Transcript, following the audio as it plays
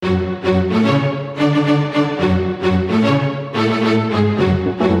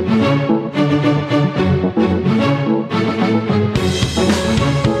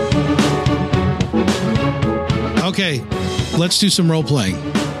do some role playing.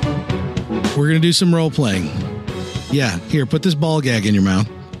 We're going to do some role playing. Yeah, here, put this ball gag in your mouth.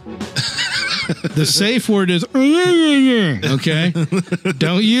 The safe word is okay.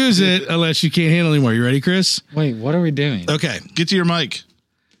 Don't use it unless you can't handle it anymore. You ready, Chris? Wait, what are we doing? Okay. Get to your mic.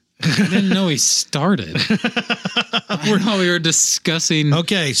 I didn't know he started. We were discussing.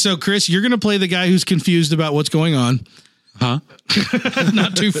 Okay, so Chris, you're going to play the guy who's confused about what's going on. Huh?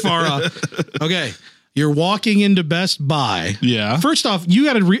 Not too far off. Okay. You're walking into Best Buy. Yeah. First off,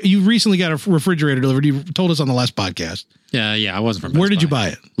 you recently got a refrigerator delivered. You told us on the last podcast. Yeah, I wasn't from Best Where did Buy. you buy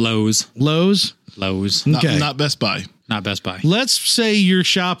it? Lowe's. Okay. Not Best Buy. Not Best Buy. Let's say you're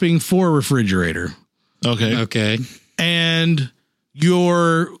shopping for a refrigerator. Okay. And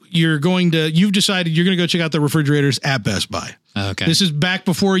you've decided you're going to go check out the refrigerators at Best Buy. Okay. This is back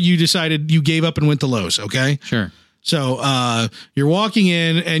before you decided you gave up and went to Lowe's. Okay. Sure. So you're walking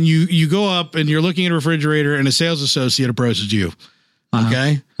in and you go up and you're looking at a refrigerator and a sales associate approaches you.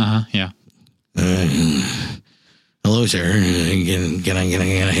 Okay. Yeah. Hello, sir. Can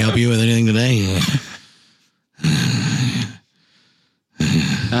I help you with anything today?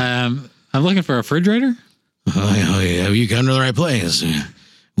 I'm looking for a refrigerator. Oh, yeah. You come to the right place.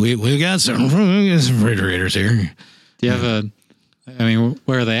 We've got some refrigerators here. Do you have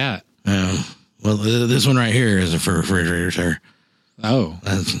where are they at? Well, this one right here is for refrigerators, sir. Oh,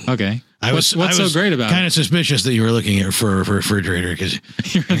 okay. What's so great about kind of suspicious that you were looking at for a refrigerator because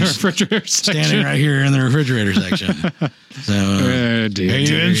you're in the refrigerator section. Standing right here in the refrigerator section. So, are you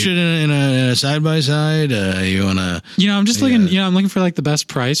interested in a side by side? You want to? I'm just looking. I'm looking for like the best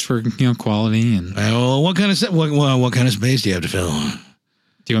price for quality and. Well, what kind of what kind of space do you have to fill? Do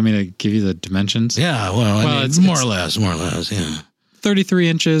you want me to give you the dimensions? Yeah, well, it's more or less. Yeah. 33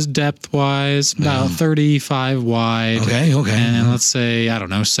 inches depth wise, about 35 wide. Okay. And let's say, I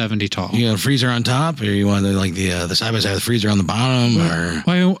don't know, 70 tall. You got a freezer on top, or you want the side by side freezer on the bottom, or?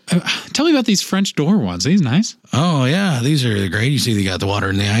 Well, tell me about these French door ones. Are these nice? Oh yeah, these are great. You see, they got the water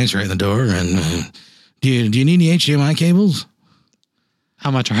and the ice right in the door. And do you need any HDMI cables? How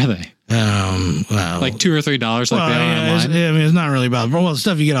much are they? Well, like $2 or $3 like they are online. It's not really about. Well, the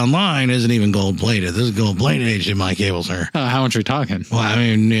stuff you get online isn't even gold plated. This is gold plated HDMI cables, sir. How much are you talking? Well,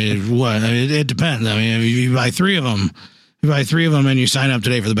 it depends. I mean, if you buy three of them, and you sign up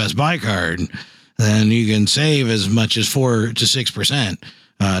today for the Best Buy card, then you can save as much as 4 to 6%,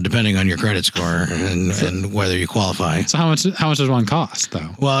 depending on your credit score and whether you qualify. So how much does one cost,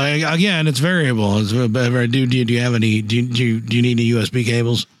 though? Well, again, it's variable. Do you have any? Do you need any USB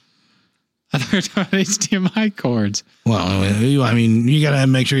cables? I thought we were talking about HDMI cords. Well, I mean, you got to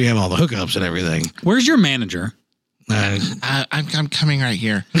make sure you have all the hookups and everything. Where's your manager? I'm coming right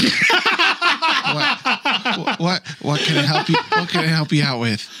here. What can I help you? What can I help you out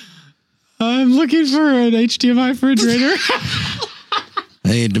with? I'm looking for an HDMI refrigerator.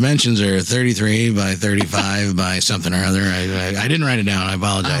 The dimensions are 33 by 35 by something or other. I didn't write it down. I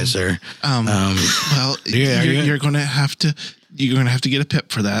apologize, sir. Well, you're going to have to get a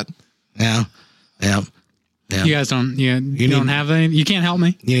PIP for that. Yeah. You guys don't. You don't have any. You can't help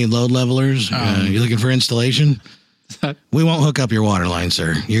me. You need load levelers. You looking for installation? We won't hook up your water line,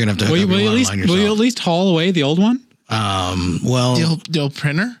 sir. You're gonna have to hook up your water line yourself. Will you at least haul away the old one? Well, the old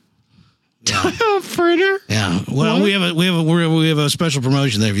printer. Yeah. Printer. Yeah. Well, what? we have a special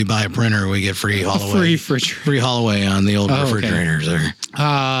promotion that if you buy a printer, we get free haul away. Free haul away on the old refrigerators.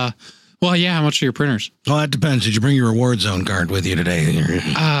 Okay. Well, yeah. How much are your printers? Well, that depends. Did you bring your reward zone card with you today?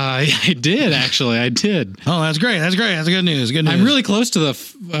 I did actually. I did. Oh, that's great. That's good news. I'm really close to the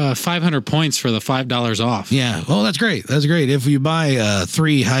 500 points for the $5 off. Yeah. Well, that's great. If you buy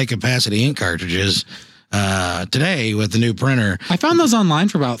 3 high capacity ink cartridges today with the new printer, I found those online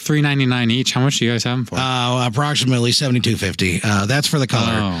for about $3.99 each. How much do you guys have them for? Approximately $72.50. That's for the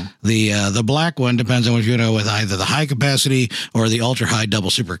color. Oh. The black one depends on what you go with, either the high capacity or the ultra high double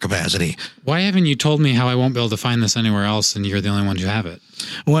super capacity. Why haven't you told me how I won't be able to find this anywhere else, and you're the only ones who have it?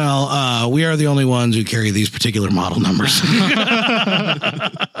 Well, we are the only ones who carry these particular model numbers.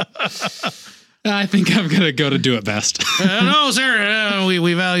 I think I'm going to go to Do It Best. No, sir.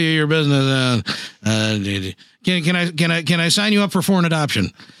 We value your business. Can I sign you up for foreign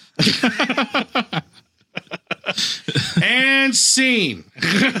adoption? And scene.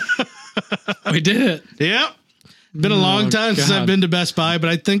 We did it. Yep. Been a long time since I've been to Best Buy, but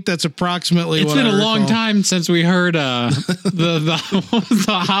I think that's approximately what It's been a long time since we heard what was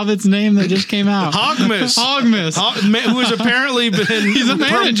the Hobbit's name that just came out? Hogmas. Who has apparently been... He's a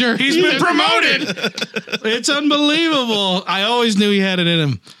manager. He's been promoted. It's unbelievable. I always knew he had it in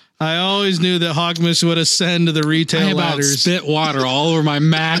him. I always knew that Hawkmas would ascend to the retail I about ladders. spit water all over my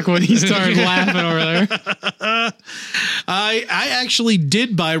Mac when he started laughing over there. I actually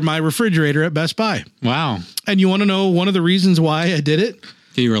did buy my refrigerator at Best Buy. Wow. And you want to know one of the reasons why I did it?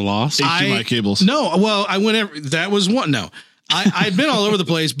 You were lost? HDMI cables. No, well, I went. That was one. No, I'd been all over the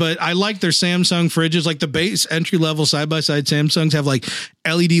place, but I like their Samsung fridges. Like the base entry level side by side Samsungs have like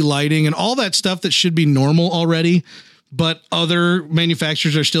LED lighting and all that stuff that should be normal already, but other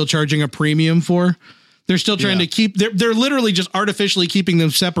manufacturers are still charging a premium for. They're still trying to keep. They're literally just artificially keeping them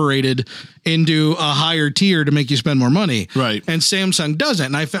separated into a higher tier to make you spend more money. Right. And Samsung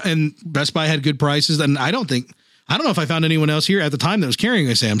doesn't. And Best Buy had good prices. And I don't know if I found anyone else here at the time that was carrying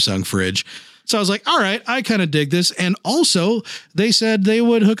a Samsung fridge. So I was like, all right, I kind of dig this. And also they said they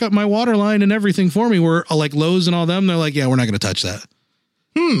would hook up my water line and everything for me. Where like Lowe's and all them, they're like, yeah, we're not going to touch that.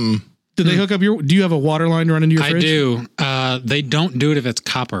 Did they hook up do you have a water line to run into your fridge? I do. They don't do it if it's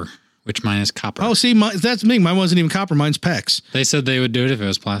copper, which mine is copper. Oh, see, that's me. Mine wasn't even copper. Mine's PEX. They said they would do it if it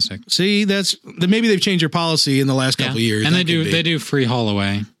was plastic. See, maybe they've changed their policy in the last couple of years. And they do free haul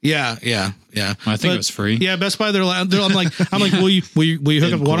away. Yeah. Well, I think it was free. Yeah, Best Buy. I'm like, will you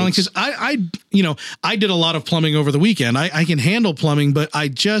hook up a water line? Because I did a lot of plumbing over the weekend. I can handle plumbing, but I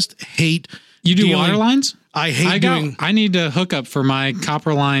just hate. You do water lines? I hate doing. I need to hook up for my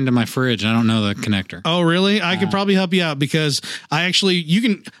copper line to my fridge. I don't know the connector. Oh, really? I could probably help you out because I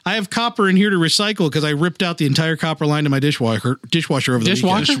have copper in here to recycle because I ripped out the entire copper line to my dishwasher over the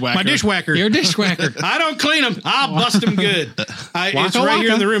weekend. My dishwhacker. You're a dishwhacker. I don't clean them. I'll bust them good. It's right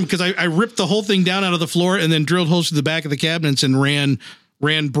here in the room because I ripped the whole thing down out of the floor and then drilled holes through the back of the cabinets and ran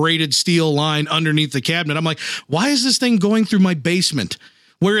braided steel line underneath the cabinet. I'm like, why is this thing going through my basement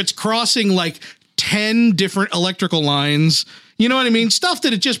where it's crossing like 10 different electrical lines? You know what I mean? Stuff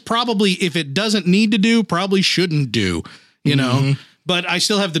that it just probably, if it doesn't need to do, probably shouldn't do, you know? But I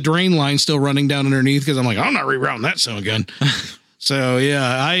still have the drain line still running down underneath because I'm like, I'm not rerouting that son again. So yeah,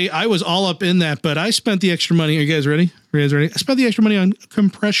 I was all up in that, but I spent the extra money. Are you guys ready? I spent the extra money on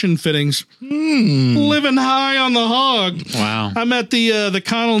compression fittings. Living high on the hog. Wow. I'm at the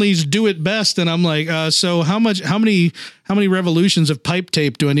Connelly's Do It Best, and I'm like, so how many revolutions of pipe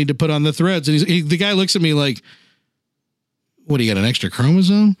tape do I need to put on the threads? And the guy looks at me like, what, do you got an extra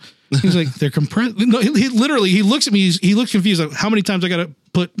chromosome? He's like, they're compressed. No, he looks at me. He looks confused. Like, how many times I got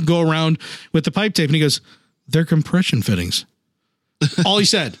to go around with the pipe tape? And he goes, they're compression fittings. All he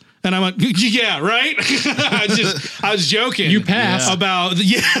said. And I'm like, yeah, right. I was joking. You passed about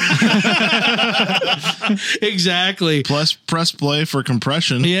exactly. Plus press play for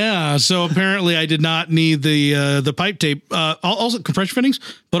compression. Yeah. So apparently I did not need the pipe tape. Also compression fittings,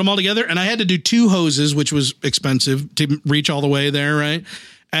 put them all together. And I had to do 2 hoses, which was expensive to reach all the way there. Right.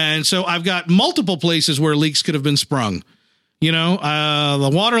 And so I've got multiple places where leaks could have been sprung. You know,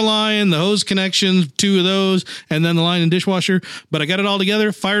 the water line, the hose connections, 2 of those, and then the line and dishwasher. But I got it all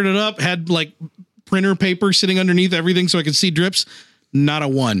together, fired it up, had like printer paper sitting underneath everything so I could see drips. Not a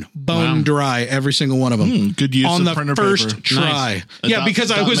one. Bone dry, every single one of them. Good use on of printer the first paper. try. Nice. Yeah, because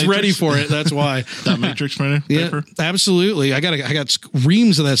I was ready for it. That's why. That matrix printer paper. Absolutely. I got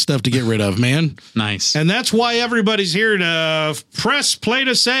reams of that stuff to get rid of, man. Nice. And that's why everybody's here to press play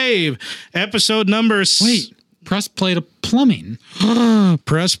to save. Episode number. Wait. Press play to plumbing.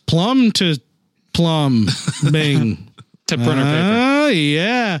 Press plum to plum. Bing. To printer paper.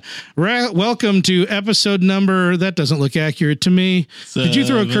 Yeah. Welcome to episode number. That doesn't look accurate to me. Did you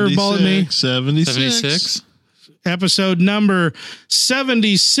throw a curveball at me? 76. Episode number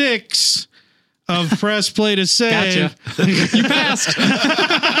 76 of Press Play to Save. Gotcha. You passed.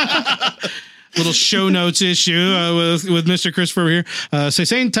 Little show notes issue with Mr. Christopher here.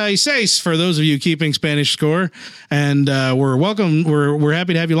 66 for those of you keeping Spanish score. And we're welcome. We're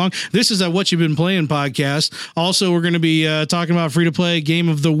happy to have you along. This is a What You've Been Playing podcast. Also, we're going to be talking about free-to-play game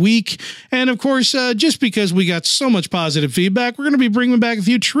of the week. And, of course, just because we got so much positive feedback, we're going to be bringing back a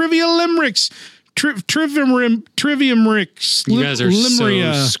few trivia limericks. Trivium Ricks. You guys are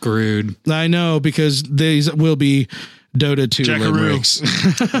so screwed. I know, because these will be Dota 2 limericks.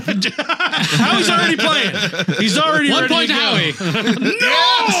 How he's already playing. He's already 1 ready point to go. Howie.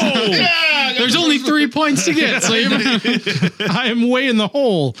 No! Yeah, there's only 3 points to get. So I am way in the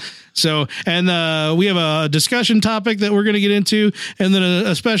hole. So, and we have a discussion topic that we're going to get into, and then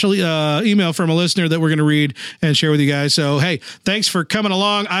a special email from a listener that we're going to read and share with you guys. So, hey, thanks for coming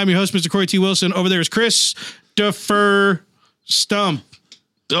along. I'm your host, Mr. Corey T. Wilson. Over there is Christopher Stump.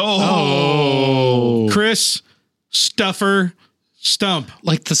 Oh. Chris Stuffer Stump.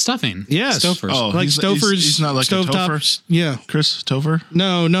 Like the stuffing. Yes. Stouffer's. Oh, Like Stouffer's. He's not like a stovetops. Yeah. Chris Topher?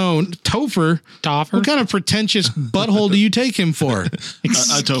 No. Topher. Toffer. What kind of pretentious butthole do you take him for? A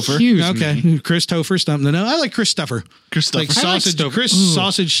Topher. Excuse Okay. me. Chris Topher something. No, I like Chris Stuffer. Chris Topher. Like sausage. Stouffer. Chris Ooh.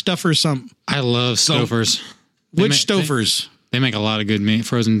 Sausage Stuffer something. I love Stouffer's. Which Stouffer's? They make a lot of good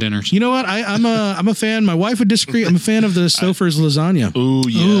frozen dinners. You know what? I'm a fan. My wife would disagree. I'm a fan of the Stouffer's lasagna. Ooh,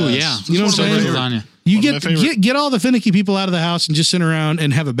 yes. Ooh, yeah. You know what I'm saying? Lasagna. You One of my favorite. get all the finicky people out of the house and just sit around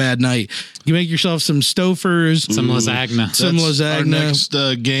and have a bad night. You make yourself some Stouffer's, Some lasagna. some That's our lasagna.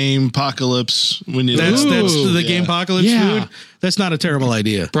 next game, Apocalypse. We need That's Ooh, the game apocalypse Yeah. food. That's not a terrible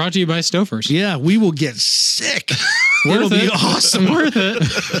idea. Brought to you by Stouffer's. Yeah, we will get sick. It'll Worth be it. awesome. Worth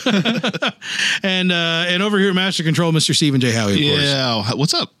it. And over here at Master Control, Mr. Stephen J. Howie, of course. Yeah.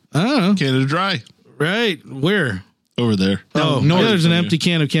 What's up? I don't know. Canada Dry. Right. Where? Over there. Oh, North. yeah, there's an empty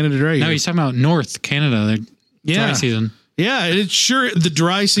can of Canada Dry. No, here. he's talking about North Canada. They're Yeah. dry season. Yeah, it's sure the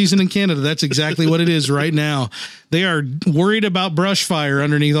dry season in Canada. That's exactly what it is right now. They are worried about brush fire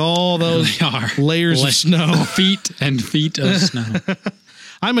underneath all those They are. layers of snow. Feet and feet of snow.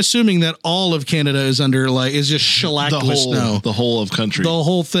 I'm assuming that all of Canada is is just shellacked with snow. The whole of country. The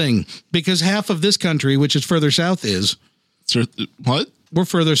whole thing. Because half of this country, which is further south, What? we're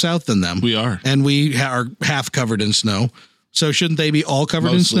further south than them. We are. And we are half covered in snow. So shouldn't they be all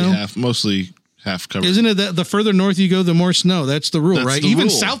covered in snow? Mostly half covered. Isn't it that the further north you go, the more snow? That's the rule, That's right? the Even rule.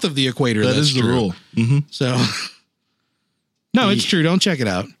 south of the equator. That that's is the true. rule. Mm-hmm. So, no, it's true. Don't check it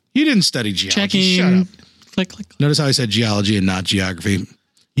out. You didn't study geology. Checking. Shut up. Click, click, click. Notice how I said geology and not geography.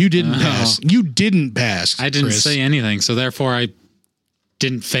 You didn't pass. You didn't pass. I didn't Chris. say anything, so therefore I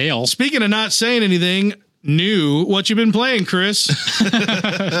didn't fail. Speaking of not saying anything new, what you been playing, Chris?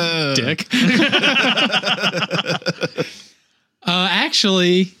 Dick.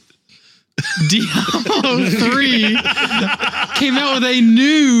 Actually, Diablo 3 came out with a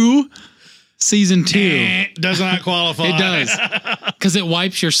new season 2. Does not qualify. It does. Because it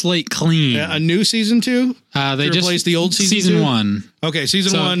wipes your slate clean. A new season 2? They to just replace the old season season two? 1. Okay,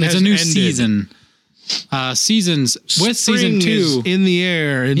 season So 1 it's has a new ended. season. Seasons with season Spring is 2 in the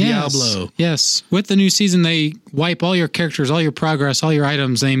air in Yes. Diablo. Yes. With the new season, they wipe all your characters, all your progress, all your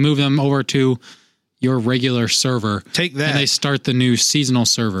items. They move them over to your regular server. Take that. And they start the new seasonal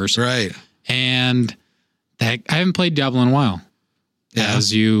servers. Right. And I haven't played Diablo in a while. Yeah.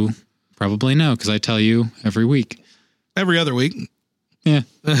 As you probably know, because I tell you every week. Every other week. Yeah.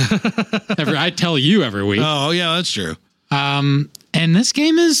 I tell you every week. Oh, yeah, that's true. And this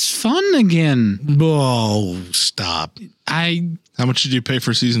game is fun again. Oh, stop. How much did you pay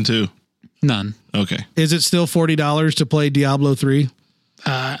for season 2? None. Okay. Is it still $40 to play Diablo 3?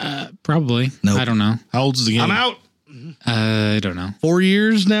 Probably. Nope. I don't know. How old is the game? I'm out. I don't know. 4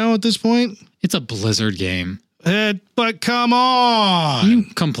 years now at this point? It's a Blizzard game. But come on. You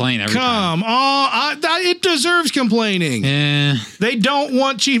complain every time. Come on. It deserves complaining. Eh, They don't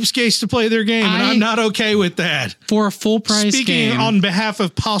want cheapskates to play their game, and I'm not okay with that. for a full price Speaking game, on behalf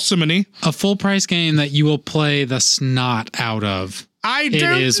of Parsimony, a full price game that you will play the snot out of. I It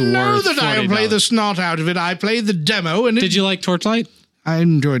don't is know worth that I'll play $40. the snot out of it. I played the demo, and Did you like Torchlight? I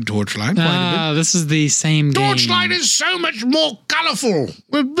enjoyed Torchlight quite a bit. This is the same game. Torchlight is so much more colorful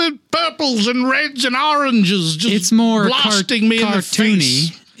with purples and reds and oranges. Just It's more blasting me in the cartoony.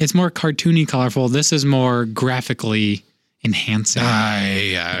 face. It's more cartoony, colorful. This is more graphically enhancing.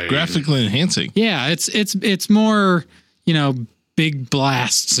 Graphically enhancing. Yeah, it's more, big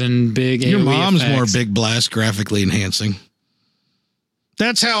blasts and big. Your AoE mom's effects. more big blast graphically enhancing.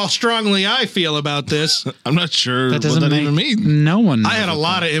 That's how strongly I feel about this. I'm not sure That what doesn't that make even mean. no one. I had a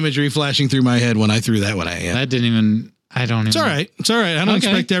lot of imagery flashing through my head when I threw that one at you. That didn't even. I don't even. It's all right. It's all right. I don't Okay.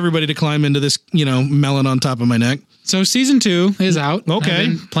 expect everybody to climb into this, melon on top of my neck. So season 2 is out. Okay. I've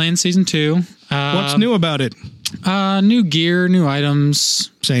been playing season 2. What's new about it? New gear, new items.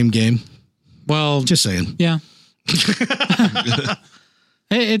 Same game. Well, Just saying. yeah.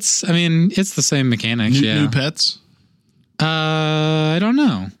 It's the same mechanics. New pets. I don't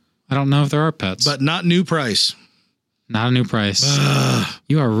know. I don't know if there are pets, But not new price. not a new price.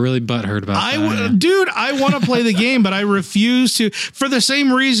 You are really butthurt about that. Dude, I want to play the game, but I refuse to. For the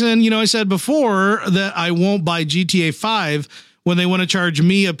same reason, I said before that I won't buy GTA 5 when they want to charge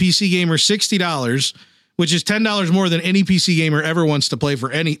me, a PC gamer, $60, which is $10 more than any PC gamer ever wants to pay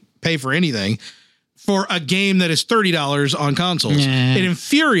for anything, for a game that is $30 on consoles. Yeah. It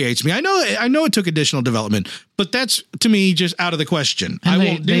infuriates me. I know it took additional development, but that's, to me, just out of the question. And I they,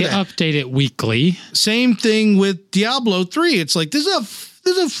 won't do they that. update it weekly. Same thing with Diablo 3. It's like, this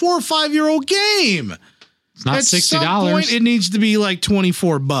is a 4 or 5 year old game. It's not At some $60. point, it needs to be like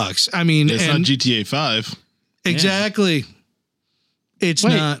 $24. I mean, It's not GTA 5. exactly. It's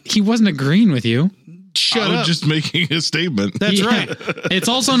Wait, not. he wasn't agreeing with you. Shut I was up. just making a statement. That's Yeah. right. It's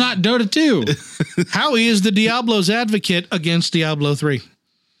also not Dota 2. Howie is the Diablo's advocate against Diablo 3.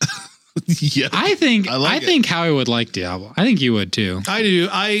 Yeah. I think like think Howie would like Diablo. I think you would too. I do.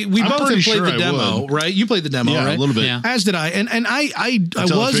 We I'm both have pretty played sure the I demo, would. right? You played the demo, Yeah, right? a little bit. Yeah. As did I. And I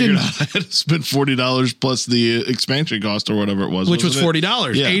Until I wasn't, figured out I had to spend $40 plus the expansion cost or whatever it was. which was wasn't it?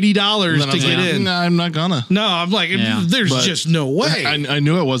 $40, Yeah. $80 And then I to was get like, in. "Nah, I'm not gonna. No, I'm like, Yeah. there's But just no way. I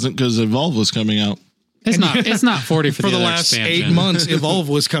knew it wasn't because Evolve was coming out. It's not 40 for For the other last expansion. 8 months, Evolve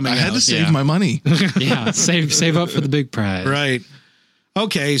was coming I had out. to save Yeah. my money. Yeah, save up for the big prize. Right.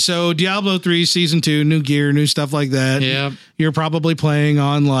 Okay, so Diablo 3 Season 2, new gear, new stuff like that. Yeah. You're probably playing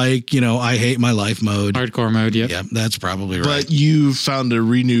on like, I hate my life mode. Hardcore mode. Yep. Yeah, that's probably right. But you found a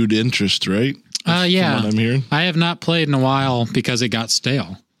renewed interest, right? Yeah. From what I'm hearing. I have not played in a while because it got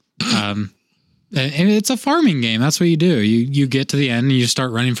stale. And it's a farming game. That's what you do. You get to the end and you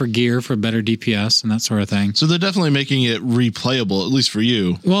start running for gear for better DPS and that sort of thing. So they're definitely making it replayable, at least for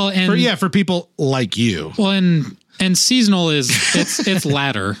you. Well, and for people like you. well, and seasonal is it's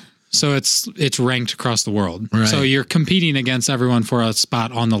ladder, so it's ranked across the world. Right. So you're competing against everyone for a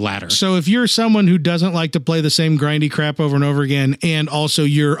spot on the ladder. So if you're someone who doesn't like to play the same grindy crap over and over again, and also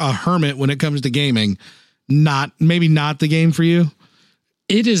you're a hermit when it comes to gaming, maybe not the game for you.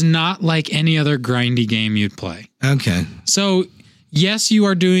 It is not like any other grindy game you'd play. Okay. So yes, you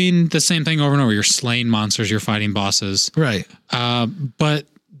are doing the same thing over and over. You're slaying monsters, you're fighting bosses. Right. But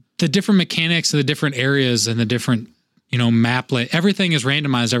the different mechanics of the different areas and the different, map everything is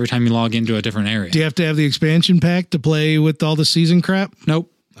randomized every time you log into a different area. Do you have to have the expansion pack to play with all the season crap?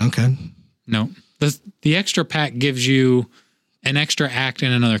 Nope. Okay. No. The extra pack gives you an extra act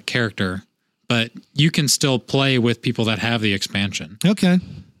and another character, but you can still play with people that have the expansion. Okay.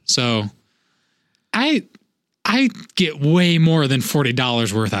 So I get way more than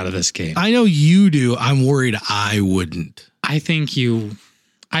 $40 worth out of this game. I know you do. I'm worried I wouldn't. I think you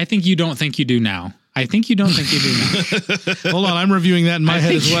don't think you do now. I think you don't think you do now. Hold on. I'm reviewing that in my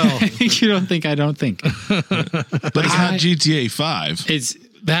head as well. I think you don't think I don't think. But it's not GTA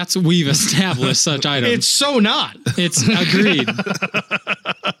 5. We've established such items. It's so not. It's agreed.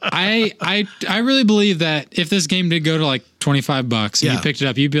 I really believe that if this game did go to like $25 and Yeah. you picked it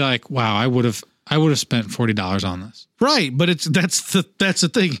up, you'd be like, wow, I would have spent $40 on this. Right. But that's the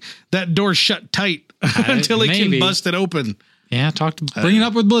thing. That door's shut tight until it can maybe. bust it open. Yeah, bring it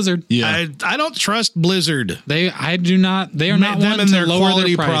up with Blizzard. Yeah. I don't trust Blizzard. I do not. They are not them one and to their lower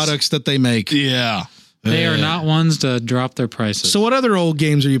quality their price. products that they make. Yeah. They are not ones to drop their prices. So what other old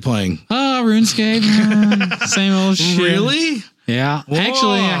games are you playing? RuneScape, same old shit. Really? Yeah. Whoa,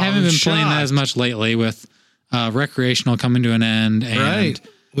 Actually, I haven't been playing that shocked. as much lately with recreational coming to an end. And Right.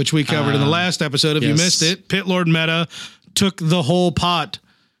 Which we covered in the last episode. If you yes. missed it, Pit Lord Meta took the whole pot.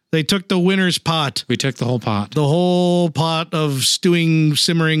 They took the winner's pot. we took the whole pot. The whole pot of stewing,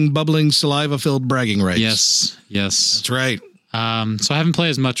 simmering, bubbling, saliva-filled bragging rights. Yes. That's right. So I haven't played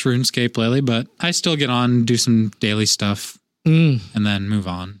as much RuneScape lately, but I still get on, do some daily stuff, and then move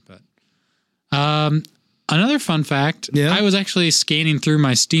on. But another fun fact, Yeah. I was actually scanning through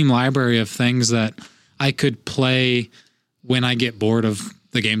my Steam library of things that I could play when I get bored of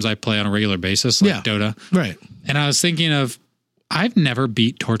the games I play on a regular basis, like Yeah. Dota. Right. And I was thinking of, I've never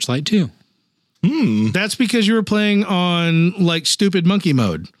beat Torchlight 2. That's because you were playing on like stupid monkey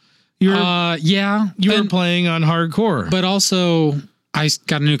mode. You were Yeah. you were playing on hardcore. But also, I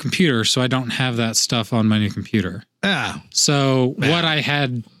got a new computer, so I don't have that stuff on my new computer. So what I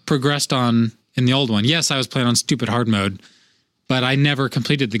had progressed on in the old one, yes, I was playing on stupid hard mode, but I never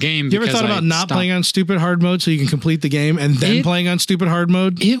completed the game. You ever thought about not playing on stupid hard mode so you can complete the game and then playing on stupid hard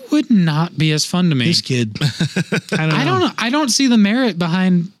mode? It would not be as fun to me. This kid. I don't know. I don't see the merit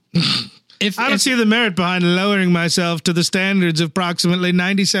behind. I don't see the merit behind lowering myself to the standards of approximately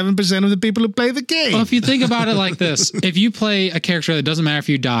 97% of the people who play the game. Well, if you think about it like this, if you play a character that doesn't matter if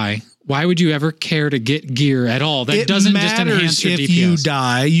you die, why would you ever care to get gear at all? That doesn't just enhance your if DPS. you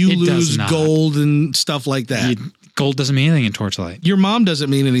die, you It does lose not. gold and stuff like that. Gold doesn't mean anything in Torchlight. Your mom doesn't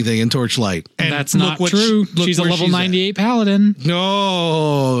mean anything in Torchlight. And That's look not what true. look She's a where level she's at. 98 paladin.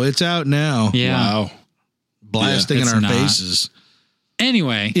 No, it's out now. Yeah. Wow. Blasting in it's our not. faces.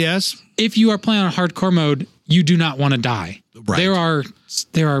 Anyway, Yes. if you are playing on hardcore mode, you do not want to die. Right. There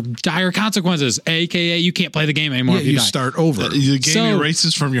are dire consequences, aka you can't play the game anymore Yeah, if you you die. start over. The game So-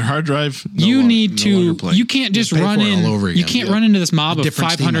 erases from your hard drive. You need no longer to. play. You can't just pay run for it in. all over You again. can't Yeah. run into this mob of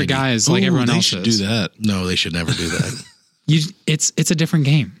Different Steam 500 ID. guys like Ooh, everyone they else should is. do that. No, they should never do that. It's a different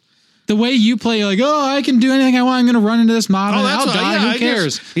game. the way you play, you're like, oh, I can do anything I want. I'm going to run into this mob and I'll die. Who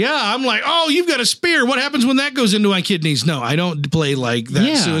cares? I'm like, oh, you've got a spear. What happens when that goes into my kidneys? No, I don't play like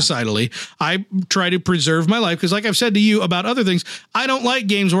that suicidally. I try to preserve my life because, like I've said to you about other things, I don't like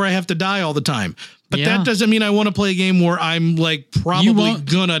games where I have to die all the time. But that doesn't mean I want to play a game where I'm like probably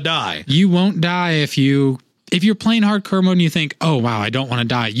gonna die. You won't die if you're playing hardcore mode and you think, oh, wow, I don't want to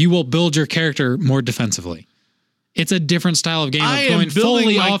die. You will build your character more defensively. It's a different style of game. I am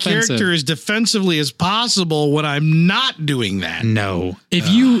building my character as defensively as possible when I'm not doing that. No.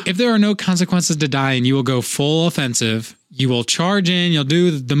 If there are no consequences to dying, you will go full offensive. You will charge in. You'll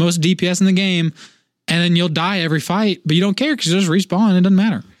do the most DPS in the game, and then you'll die every fight. But you don't care because you just respawn. It doesn't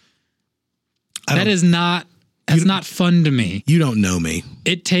matter. That's not fun to me. You don't know me.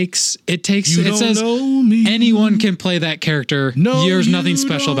 It says anyone can play that character. No, there's nothing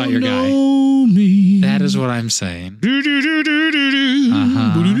special about your guy. Me. That is what I'm saying. He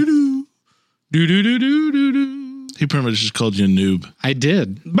pretty much just called you a noob. I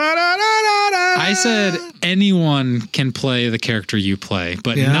did. I said anyone can play the character you play,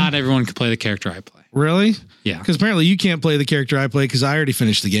 but not everyone can play the character I play. Really? Yeah. Because apparently you can't play the character I play because I already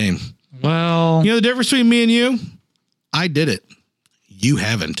finished the game. Well, you know the difference between me and you? I did it. You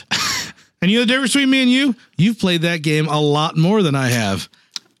haven't. And you know the difference between me and you? You've played that game a lot more than I have.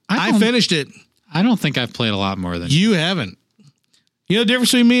 I finished it. I don't think I've played a lot more than you. Haven't. You know the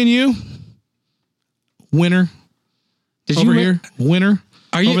difference between me and you? Winner. Here? Winner.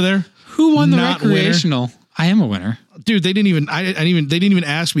 Are you over there? Who won the recreational? Winner. I am a winner. Dude, they didn't even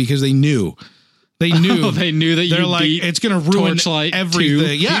ask me because they knew. They knew. They knew that they're like, it's going to ruin Torchlight everything.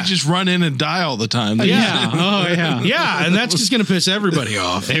 2. Yeah. You just run in and die all the time. Yeah. Oh, yeah. Yeah. And that's just going to piss everybody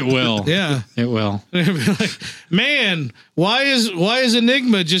off. It will. Yeah. It will. Like, man, why is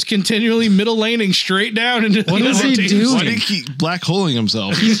Enigma just continually middle laning straight down into what is he doing? Why did he keep black holing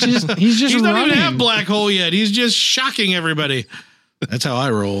himself? He's just he's running. Not even have black hole yet. He's just shocking everybody. That's how I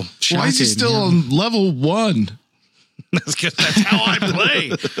roll. Why is he still on level 1? That's how I play.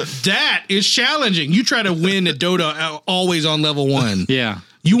 That is challenging. You try to win at Dota always on level 1. Yeah.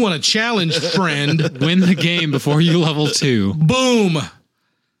 You want a challenge, friend. Win the game before you level 2. Boom.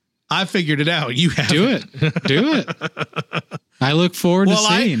 I figured it out. You have Do it. I look forward to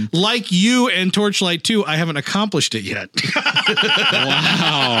seeing. Like you and Torchlight 2, I haven't accomplished it yet.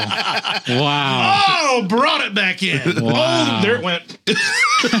 Wow. Oh, brought it back in. Wow. Oh, there it went.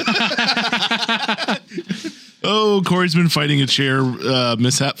 Oh, Corey's been fighting a chair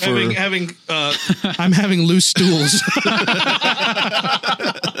mishap for I'm having loose stools.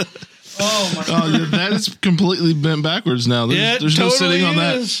 Oh my God. Oh, that is completely bent backwards now. There's no sitting on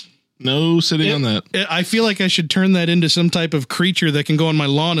that. No sitting on that. I feel like I should turn that into some type of creature that can go on my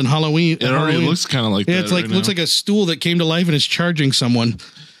lawn in Halloween. It already looks kind of like that. Yeah, it's like looks like a stool that came to life and is charging someone.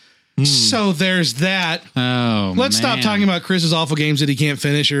 So there's that. Oh, let's stop talking about Chris's awful games that he can't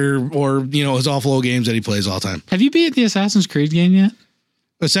finish or his awful old games that he plays all the time. Have you beat the Assassin's Creed game yet?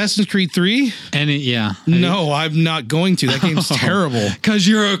 Assassin's Creed 3? No, I'm not going to. That game's terrible. Because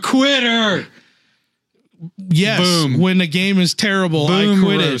you're a quitter. Yes. Boom. When the game is terrible, I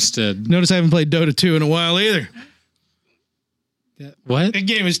quit roasted. It. Notice I haven't played Dota 2 in a while either. What? That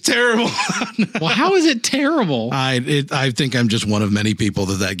game is terrible. Well, how is it terrible? I think I'm just one of many people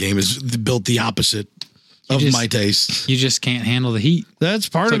that game is built the opposite of my taste. You just can't handle the heat. That's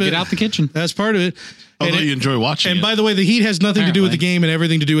part of it. Get out the kitchen. That's part of it. Although you enjoy watching And by the way, the heat has nothing to do with the game and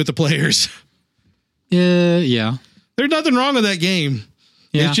everything to do with the players. Yeah. There's nothing wrong with that game.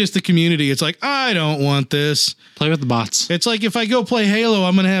 Yeah. It's just the community. It's like, I don't want this. Play with the bots. It's like if I go play Halo,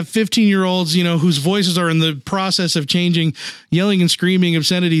 I'm going to have 15-year-olds, whose voices are in the process of changing, yelling and screaming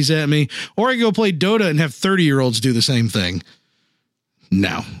obscenities at me. Or I go play Dota and have 30-year-olds do the same thing.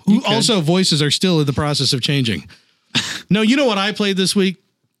 No. Also, voices are still in the process of changing. No, you know what I played this week?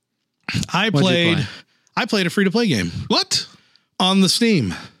 I played a free-to-play game. What? On the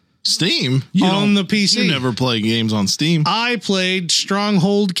Steam. Steam? On the PC. You never play games on Steam. I played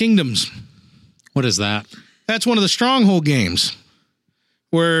Stronghold Kingdoms. What is that? That's one of the Stronghold games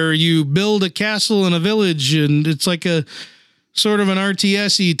where you build a castle in a village and it's like a sort of an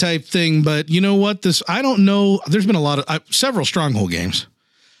RTS-y type thing. But you know what? I don't know. There's been several Stronghold games.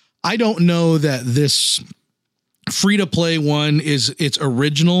 I don't know that this free-to-play one is its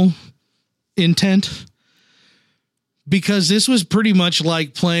original intent. Because this was pretty much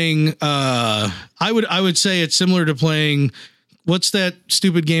like playing, I would say it's similar to playing, what's that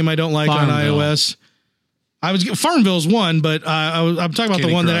stupid game I don't like Farmville. On iOS? Farmville's one, but I'm talking about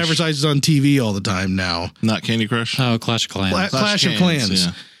the one that advertises on TV all the time now. Not Candy Crush? Oh, Clash of Clans. Clash of Clans.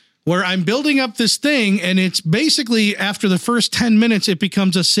 Yeah. where I'm building up this thing, and it's basically after the first 10 minutes, it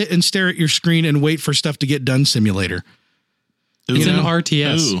becomes a sit and stare at your screen and wait for stuff to get done simulator. It's an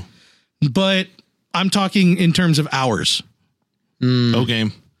RTS. Ooh. But I'm talking in terms of hours. Okay.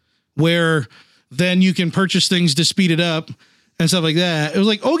 Where then you can purchase things to speed it up and stuff like that. It was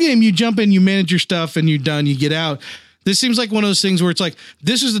like, game, you jump in, you manage your stuff, and you're done, you get out. This seems like one of those things where it's like,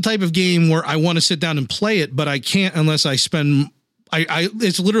 this is the type of game where I want to sit down and play it, but I can't unless I spend...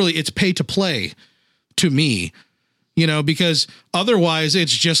 it's pay to play to me, because otherwise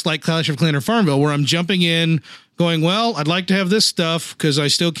it's just like Clash of Clans or Farmville, where I'm jumping in going, well, I'd like to have this stuff because I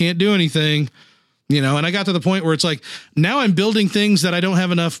still can't do anything, and I got to the point where it's like, now I'm building things that I don't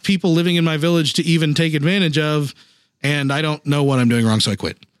have enough people living in my village to even take advantage of. And I don't know what I'm doing wrong. So I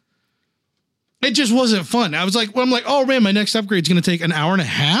quit. It just wasn't fun. I'm like, oh man, my next upgrade is going to take an hour and a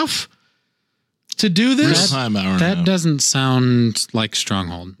half to do this. That doesn't sound like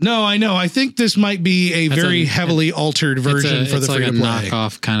Stronghold. No, I know. I think this might be a very heavily altered version for the free to play.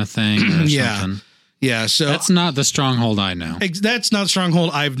 Knockoff kind of thing. Or something. Yeah. So that's not the Stronghold I know. That's not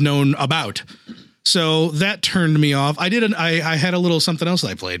Stronghold I've known about. So that turned me off. I had a little something else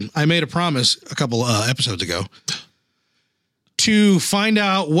I played. I made a promise a couple episodes ago to find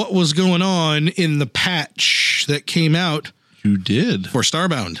out what was going on in the patch that came out. You did for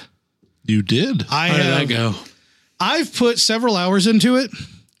Starbound. You did. How did that go? I've put several hours into it,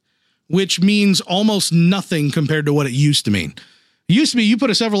 which means almost nothing compared to what it used to mean. It used to be you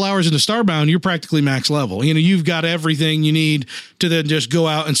put several hours into Starbound, you're practically max level. You've got everything you need to then just go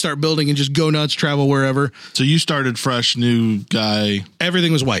out and start building and just go nuts, travel wherever. So you started fresh, new guy.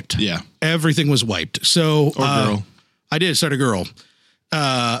 Everything was wiped. Yeah. Everything was wiped. So, or girl. I did start a girl,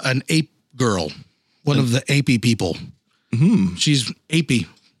 an ape girl, one of the apey people. Mm-hmm. She's apey.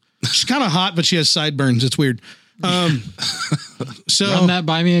 She's kind of hot, but she has sideburns. It's weird. So run that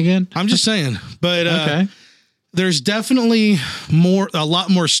by me again. I'm just saying, but okay. There's definitely a lot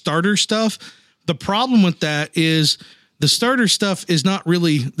more starter stuff. The problem with that is the starter stuff is not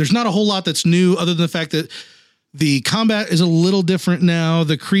really, there's not a whole lot that's new other than the fact that the combat is a little different now.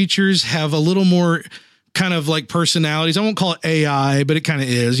 The creatures have a little more kind of like personalities. I won't call it AI, but it kind of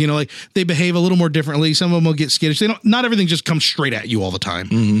is, like they behave a little more differently. Some of them will get skittish. Not everything just comes straight at you all the time.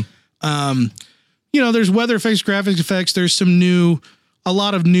 Mm-hmm. There's weather effects, graphics effects. There's a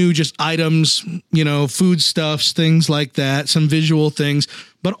lot of new just items, foodstuffs, things like that, some visual things.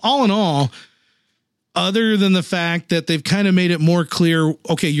 But all in all, other than the fact that they've kind of made it more clear,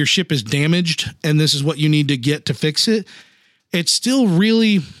 okay, your ship is damaged and this is what you need to get to fix it. It's still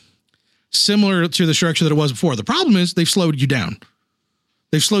really similar to the structure that it was before. The problem is they've slowed you down.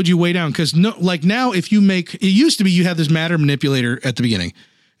 They've slowed you way down because now if you it used to be you had this matter manipulator at the beginning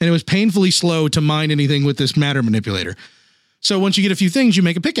and it was painfully slow to mine anything with this matter manipulator. So once you get a few things, you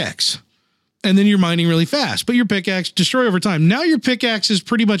make a pickaxe and then you're mining really fast, but your pickaxe destroy over time. Now your pickaxes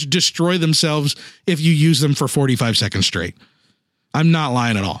pretty much destroy themselves if you use them for 45 seconds straight. I'm not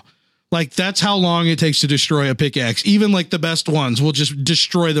lying at all. Like that's how long it takes to destroy a pickaxe. Even like the best ones will just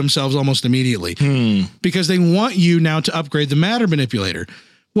destroy themselves almost immediately because they want you now to upgrade the matter manipulator.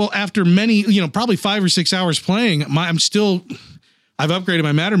 Well, after many, probably 5 or 6 hours playing, I've upgraded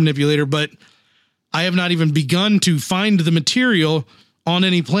my matter manipulator, but I have not even begun to find the material on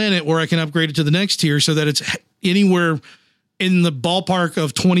any planet where I can upgrade it to the next tier so that it's anywhere in the ballpark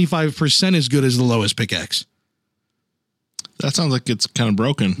of 25% as good as the lowest pickaxe. That sounds like it's kind of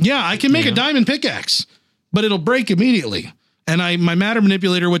broken. Yeah, I can make a diamond pickaxe, but it'll break immediately. And my matter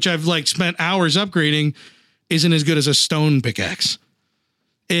manipulator, which I've spent hours upgrading, isn't as good as a stone pickaxe.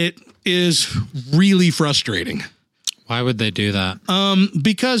 It is really frustrating. Why would they do that?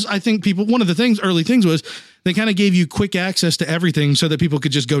 Because I think one of the early things was they kind of gave you quick access to everything so that people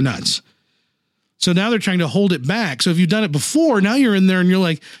could just go nuts. So now they're trying to hold it back. So if you've done it before, now you're in there and you're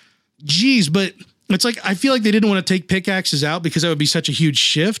like, geez, but it's like, I feel like they didn't want to take pickaxes out because that would be such a huge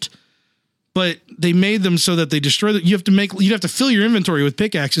shift, but they made them so that they destroy that. You'd have to fill your inventory with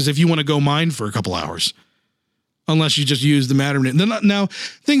pickaxes if you want to go mine for a couple hours. Unless you just use the matter. Now,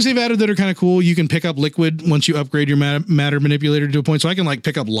 things they've added that are kind of cool. You can pick up liquid once you upgrade your matter manipulator to a point. So I can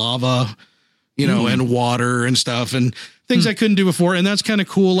pick up lava, and water and stuff and things I couldn't do before. And that's kind of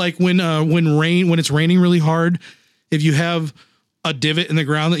cool. Like when it's raining really hard, if you have a divot in the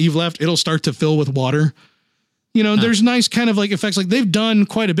ground that you've left, it'll start to fill with water. There's nice kind of effects. They've done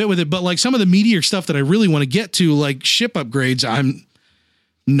quite a bit with it, but some of the meatier stuff that I really want to get to, ship upgrades, I'm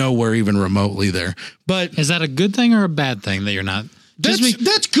nowhere even remotely there. But is that a good thing or a bad thing that you're not?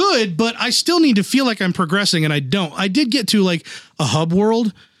 That's good, but I still need to feel like I'm progressing, and I don't. I did get to a hub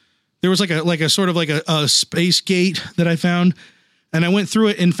world. There was a sort of a space gate that I found, And I went through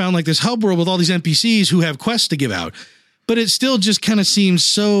it and found like this hub world with all these NPCs who have quests to give out. But it still just kind of seems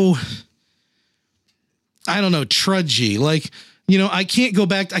so, I don't know, trudgy. Like, you know, I can't go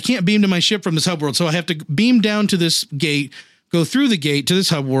back. I can't beam to my ship from this hub world. So I have to beam down to this gate, go through the gate to this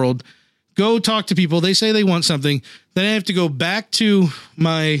hub world, go talk to people. They say they want something. Then I have to go back through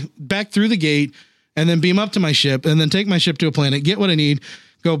the gate and then beam up to my ship and then take my ship to a planet, get what I need,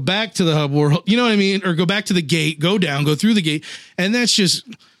 go back to the hub world. You know what I mean? Or go back to the gate, go down, go through the gate. And that's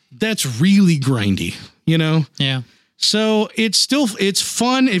really grindy, you know? Yeah. So it's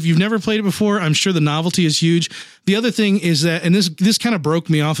fun. If you've never played it before, I'm sure the novelty is huge. The other thing is that, and this kind of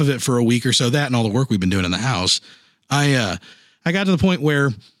broke me off of it for a week or so, that and all the work we've been doing in the house. I got to the point where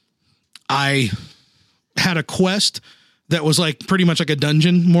I had a quest that was like pretty much like a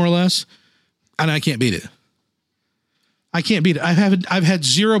dungeon, more or less, and I can't beat it. I've had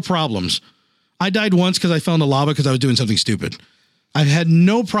zero problems. I died once because I fell into lava because I was doing something stupid. I've had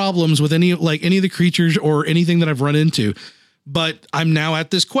no problems with any of the creatures or anything that I've run into, but I'm now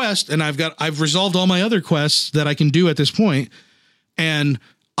at this quest and I've resolved all my other quests that I can do at this point. And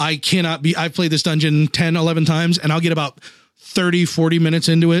I've played this dungeon 10, 11 times and I'll get about 30, 40 minutes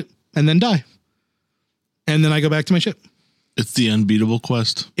into it and then die. And then I go back to my ship. It's the unbeatable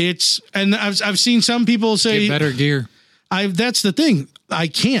quest. And I've seen some people say get better gear. That's the thing. I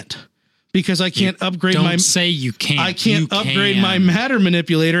can't. Because I can't upgrade Don't say you can't. I can't upgrade my matter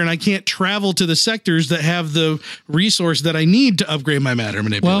manipulator, and I can't travel to the sectors that have the resource that I need to upgrade my matter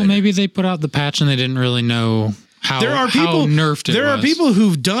manipulator. Well, maybe they put out the patch and they didn't really know how nerfed it was. There are people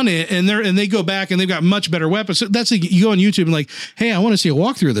who've done it, and they go back and they've got much better weapons. So that's like, you go on YouTube and like, hey, I want to see a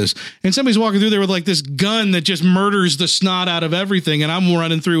walkthrough of this, and somebody's walking through there with like this gun that just murders the snot out of everything, and I'm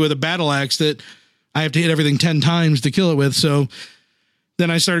running through with a battle axe that I have to hit everything 10 times to kill it with. So then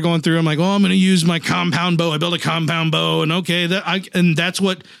I started going through. I'm like, I'm going to use my compound bow. I built a compound bow, and that's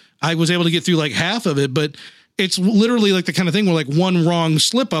what I was able to get through like half of it. But it's literally like the kind of thing where like one wrong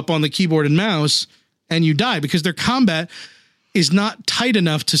slip up on the keyboard and mouse, and you die because their combat is not tight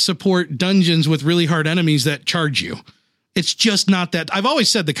enough to support dungeons with really hard enemies that charge you. It's just not that. I've always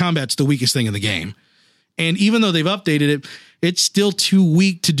said the combat's the weakest thing in the game, and even though they've updated it, it's still too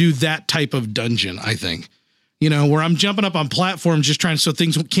weak to do that type of dungeon, I think. You know, where I'm jumping up on platforms just so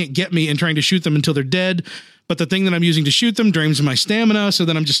things can't get me and trying to shoot them until they're dead. But the thing that I'm using to shoot them drains my stamina. So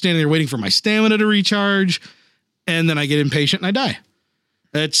then I'm just standing there waiting for my stamina to recharge. And then I get impatient and I die.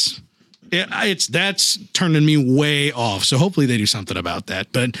 That's turning me way off. So hopefully they do something about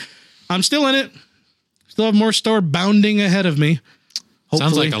that. But I'm still in it. Still have more store bounding ahead of me. Hopefully.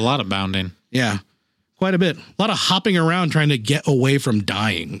 Sounds like a lot of bounding. Yeah, quite a bit. A lot of hopping around trying to get away from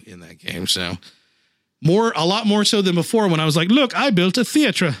dying in that game. So a lot more so than before when I was like, look, I built a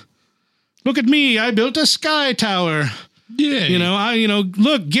theatre. Look at me. I built a sky tower. Yeah.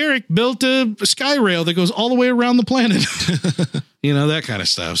 Look, Garrick built a sky rail that goes all the way around the planet. That kind of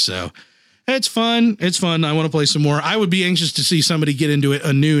stuff. So it's fun. It's fun. I want to play some more. I would be anxious to see somebody get into it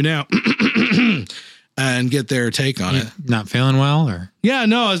anew now and get their take on it. Not feeling well, or? Yeah,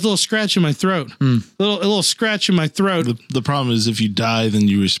 no, I was a little scratch in my throat. A little scratch in my throat. The problem is if you die, then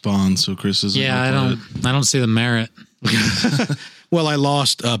you respawn. So Chris isn't. Yeah, I don't see the merit. Well, I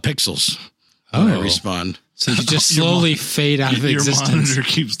lost pixels. I respawned. So you just slowly fade out of existence. Your monitor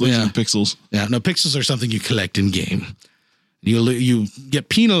keeps losing pixels. Yeah, no, pixels are something you collect in game. You get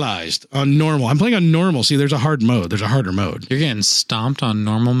penalized on normal. I'm playing on normal. See, there's a hard mode. There's a harder mode. You're getting stomped on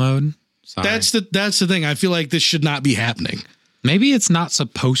normal mode? Sorry. That's the thing. I feel like this should not be happening. Maybe it's not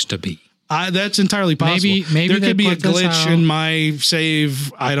supposed to be. That's entirely possible. Maybe there could be a glitch in my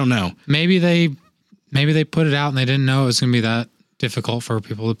save. I don't know. Maybe they put it out and they didn't know it was going to be that difficult for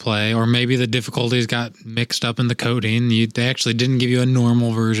people to play, or maybe the difficulties got mixed up in the coding. They actually didn't give you a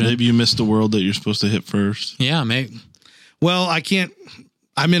normal version. Maybe you missed the world that you're supposed to hit first. Yeah, maybe. Well, I can't.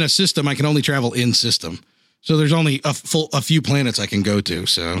 I'm in a system. I can only travel in system, so there's only a few planets I can go to.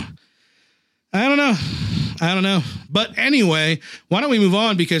 So I don't know. But anyway, why don't we move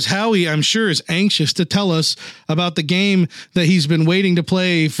on? Because Howie, I'm sure, is anxious to tell us about the game that he's been waiting to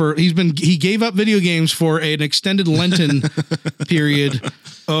play for. He gave up video games for an extended Lenten period.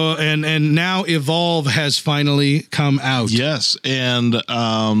 And now Evolve has finally come out. Yes. And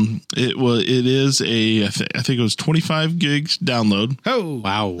it is I think it was 25 gigs download. Oh,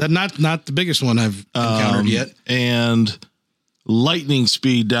 wow. Not the biggest one I've encountered yet. And lightning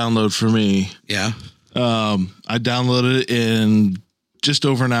speed download for me. Yeah. I downloaded it in just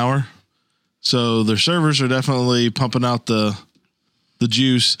over an hour. So their servers are definitely pumping out the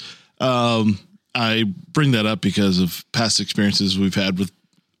juice. I bring that up because of past experiences we've had with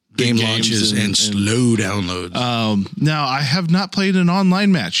game launches and slow downloads. Now, I have not played an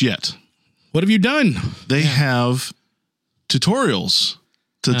online match yet. What have you done? They have tutorials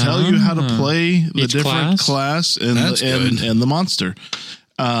to tell you how to play the Each different class and the monster.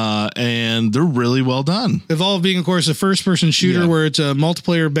 And they're really well done. Evolve being, of course, a first-person shooter where it's a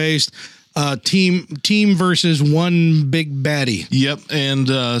multiplayer-based team versus one big baddie. Yep, and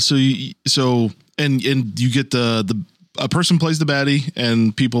you get a person plays the baddie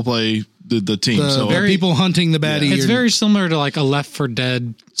and people play the team. So people hunting the baddie. It's very similar to like a Left 4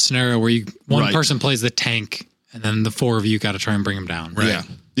 Dead scenario where one person plays the tank and then the four of you got to try and bring him down. Right.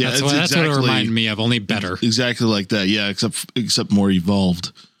 Yeah. That's what it reminded me of, only better. Exactly like that. Yeah, except more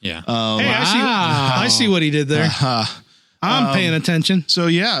evolved. Yeah. Hey, I see what he did there. I'm paying attention. So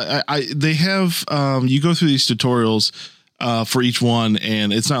yeah, they have you go through these tutorials for each one,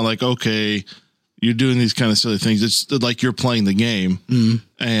 and it's not like, okay, you're doing these kind of silly things. It's like you're playing the game,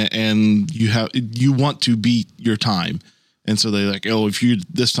 and you want to beat your time. And so they're like, oh, if you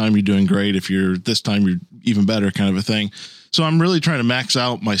this time you're doing great, if you're this time you're even better, kind of a thing. So I'm really trying to max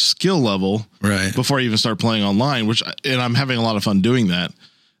out my skill level before I even start playing online, and I'm having a lot of fun doing that.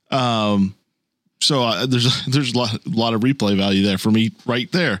 So there's a lot of replay value there for me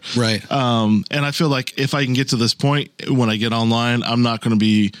right there. Right. And I feel like if I can get to this point when I get online, I'm not going to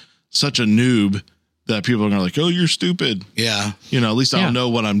be such a noob that people are going to like, oh, you're stupid. Yeah. At least I'll know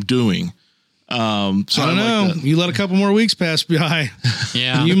what I'm doing. So I don't know. Like you let a couple more weeks pass by.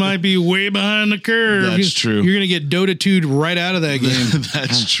 Yeah. You might be way behind the curve. That's true. You're going to get Dota-2'd right out of that game.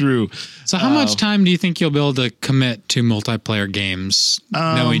 That's true. So how much time do you think you'll be able to commit to multiplayer games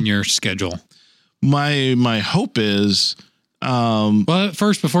knowing your schedule? My hope is, well,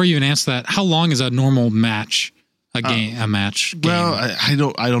 first, before you even answer that, how long is a normal match? A match game? Well, I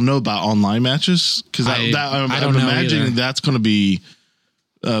don't know about online matches because I'm imagining that's going to be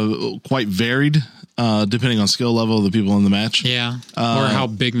quite varied depending on skill level of the people in the match. Yeah, or how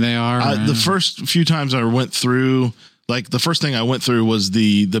big they are. The first few times I went through, like the first thing I went through was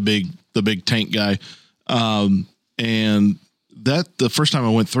the big tank guy, and that the first time I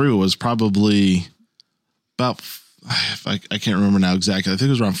went through was probably about I can't remember now exactly. I think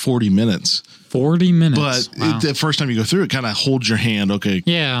it was around 40 minutes. 40 minutes. But the first time you go through, it kind of holds your hand. Okay.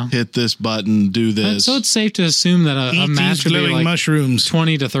 Yeah. Hit this button, do this. So it's safe to assume that a match would be like mushrooms.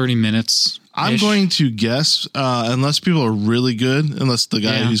 20 to 30 minutes. I'm going to guess, unless people are really good, unless the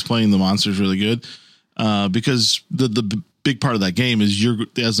guy who's playing the monster is really good, because the big part of that game is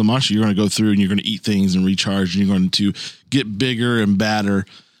as a monster, you're going to go through and you're going to eat things and recharge, and you're going to get bigger and badder.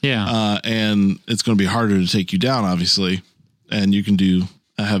 Yeah. And it's going to be harder to take you down, obviously. And you can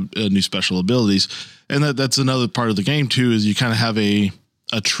have new special abilities. And that's another part of the game too, is you kind of have a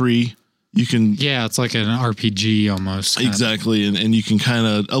tree. You can, it's like an RPG almost. Exactly. And you can kind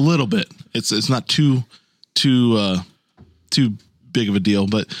of a little bit, it's not too big of a deal,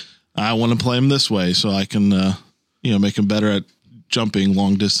 but I want to play them this way so I can, make them better at jumping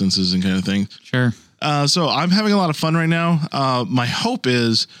long distances and kind of thing. Sure. So I'm having a lot of fun right now. My hope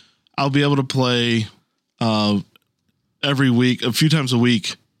is I'll be able to play every week, a few times a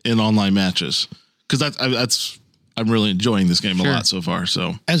week in online matches, because I'm really enjoying this game a lot so far.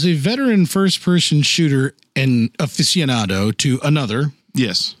 So as a veteran first-person shooter and aficionado to another,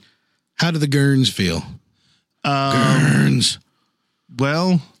 yes, how do the Gurns feel? Gurns.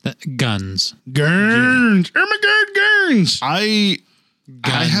 Well, guns. Gurns. Gurns. I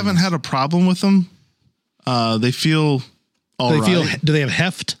haven't had a problem with them. They feel all right. Do they have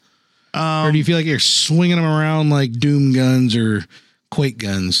heft? Or do you feel like you're swinging them around like Doom guns or Quake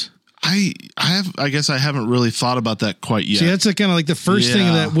guns? I guess I haven't really thought about that quite yet. See, that's kind of like the first thing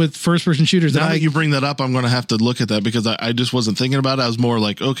that with first person shooters. Now that you bring that up, I'm going to have to look at that because I just wasn't thinking about it. I was more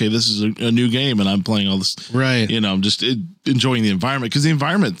like, okay, this is a new game and I'm playing all this. Right. I'm just enjoying the environment because the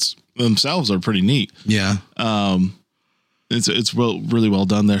environments themselves are pretty neat. Yeah. It's really well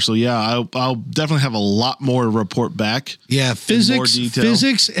done there. So yeah, I'll definitely have a lot more to report back. Yeah,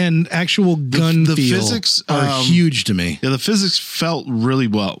 physics and actual gun the feel physics are huge to me. Yeah, the physics felt really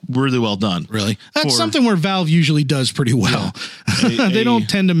well done. Really, that's something where Valve usually does pretty well. Yeah. They don't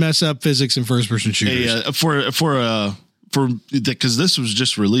tend to mess up physics in first person shooters. Because this was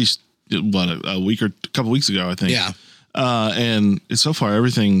just released a week or a couple weeks ago, I think. Yeah, and so far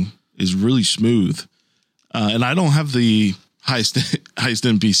everything is really smooth. And I don't have the highest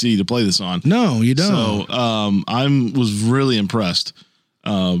NPC to play this on. No, you don't. So I was really impressed.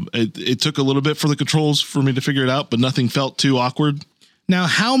 It took a little bit for the controls for me to figure it out, but nothing felt too awkward. Now,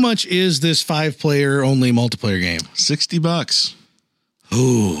 how much is this 5-player only multiplayer game? $60.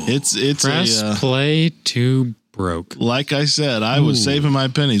 Ooh, it's press play to broke. Like I said, I was saving my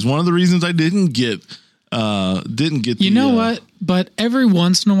pennies. One of the reasons I didn't get You know what? But every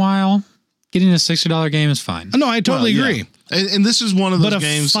once in a while, getting a $60 game is fine. No, I totally agree. Yeah. And this is one of those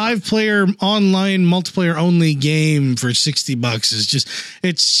games. But a 5-player online multiplayer only game for $60 is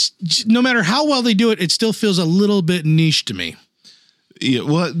it's no matter how well they do it, it still feels a little bit niche to me. Yeah,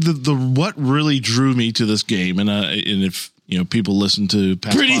 well, what really drew me to this game, and if people listen to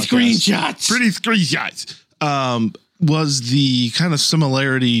past pretty podcasts, screenshots, was the kind of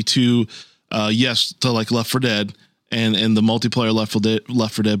similarity to like Left 4 Dead and the multiplayer Left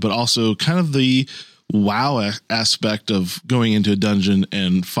 4 Dead, but also kind of the WoW aspect of going into a dungeon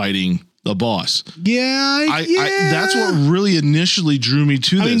and fighting the boss. Yeah, that's what really initially drew me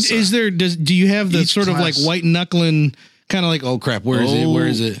to this. I mean, do you have the sort of like white knuckling kind of like, oh crap, where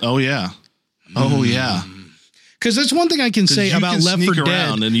is it? Oh yeah. Oh yeah. Because that's one thing I can say about Left 4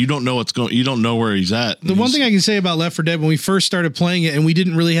 Dead, and you don't know you don't know where he's at. The one thing I can say about Left 4 Dead, when we first started playing it, and we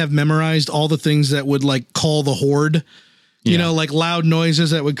didn't really have memorized all the things that would like call the horde. You know, like loud noises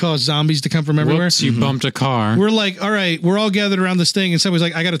that would cause zombies to come from everywhere. Whoops, you bumped a car. We're like, all right, we're all gathered around this thing, and somebody's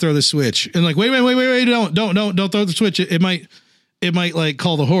like, I got to throw this switch, and like, wait, don't throw the switch. It might like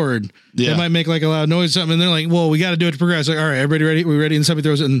call the horde. Yeah. It might make like a loud noise or something. And they're like, well, we got to do it to progress. Like, all right, everybody ready? We ready? And somebody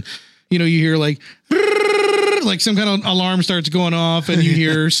throws it, and you hear like some kind of alarm starts going off, and you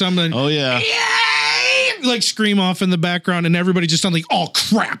hear something. Oh yeah. Like scream off in the background, and everybody just sounds like, oh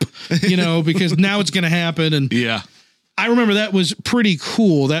crap, because now it's going to happen. And yeah. I remember that was pretty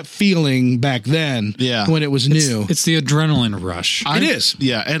cool, that feeling back then when it was new. It's the adrenaline rush. It is.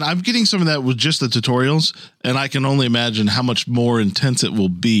 Yeah, and I'm getting some of that with just the tutorials, and I can only imagine how much more intense it will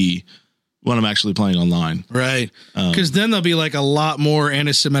be when I'm actually playing online. Right. Because then there'll be like a lot more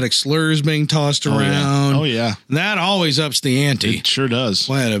anti-Semitic slurs being tossed around. Oh, yeah. That always ups the ante. It sure does.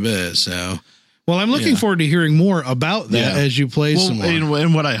 Quite a bit, so... Well, I'm looking forward to hearing more about that as you play some more.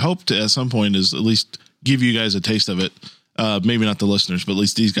 And what I hope to, at some point, is at least give you guys a taste of it. Maybe not the listeners, but at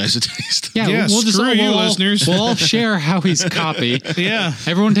least these guys a taste. Yeah, we'll just listeners. We'll all share Howie's copy. Yeah.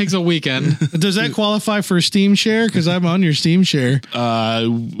 Everyone takes a weekend. Does that qualify for Steam Share? Because I'm on your Steam Share.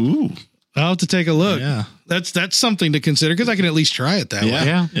 Ooh. I'll have to take a look. Yeah. That's something to consider, because I can at least try it that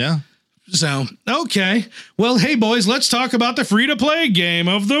way. Yeah. So, okay. Well, hey, boys, let's talk about the free-to-play game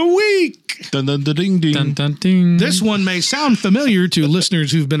of the week. Dun, dun, dun, ding, ding. Dun, dun, ding. This one may sound familiar to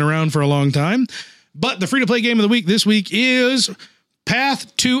listeners who've been around for a long time, but the free-to-play game of the week this week is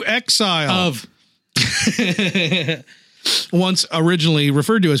Path to Exile. Once originally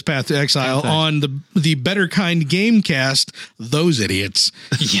referred to as Path to Exile on the Better Kind Gamecast, those idiots.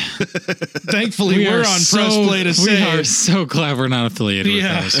 Yeah. Thankfully, we're on press play to say. We are so glad we're not affiliated with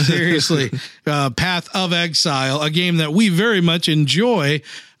those. Seriously. Path of Exile, a game that we very much enjoy.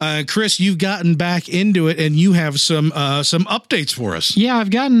 Chris, you've gotten back into it, and you have some updates for us. Yeah,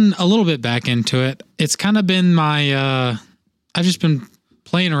 I've gotten a little bit back into it. It's kind of been my... I've just been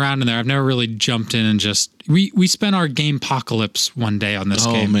playing around in there. I've never really jumped in and just... We spent our game apocalypse one day on this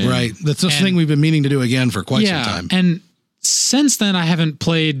game. Man. Right. That's the thing we've been meaning to do again for quite some time. And since then, I haven't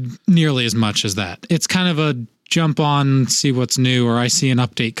played nearly as much as that. It's kind of a jump on, see what's new, or I see an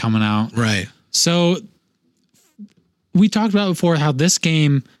update coming out. Right. So we talked about before how this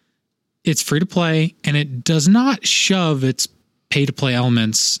game, it's free to play, and it does not shove its pay to play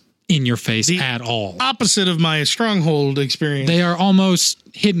elements in your face at all. Opposite of my Stronghold experience. They are almost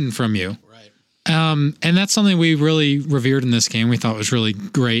hidden from you. Right. And that's something we really revered in this game. We thought was really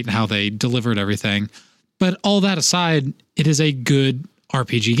great how they delivered everything. But all that aside, it is a good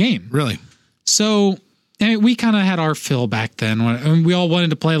RPG game. Really. So we kind of had our fill back then. When we all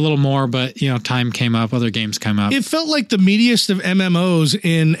wanted to play a little more, but time came up, other games came up. It felt like the meatiest of MMOs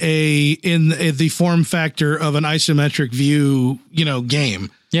in the form factor of an isometric view,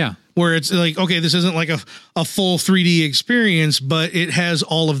 game. Yeah. Where it's like, okay, this isn't like a full 3D experience, but it has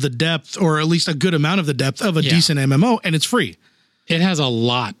all of the depth, or at least a good amount of the depth of a decent MMO, and it's free. It has a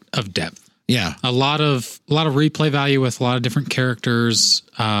lot of depth. Yeah. A lot of replay value with a lot of different characters.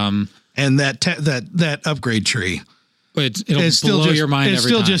 And that upgrade tree. It'll blow your mind every time. It's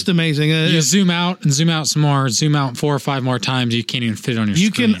still just amazing. You zoom out and zoom out some more, zoom out 4 or 5 more times. You can't even fit it on your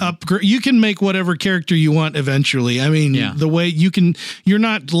screen. You can upgrade. You can make whatever character you want eventually. I mean, the way you're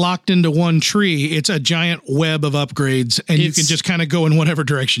not locked into one tree. It's a giant web of upgrades, and you can just kind of go in whatever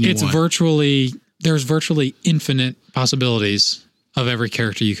direction you want. There's virtually infinite possibilities of every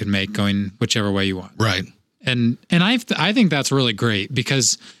character you can make going whichever way you want. Right. And I think that's really great,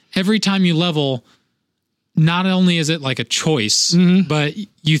 because every time you level, not only is it like a choice, but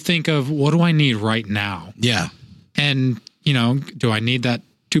you think of, what do I need right now? Yeah. And, do I need that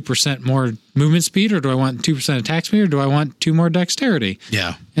 2% more movement speed, or do I want 2% attack speed, or do I want 2 more dexterity?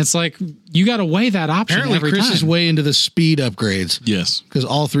 Yeah. It's like, you got to weigh that option Apparently every Chris time. is way into the speed upgrades. Yes. Because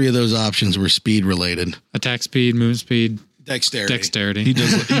all 3 of those options were speed related. Attack speed, movement speed, Dexterity. He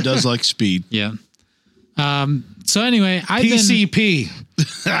does like speed. Yeah. So anyway, I've been... PCP.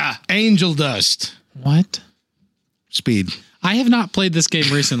 Angel Dust. What? Speed. I have not played this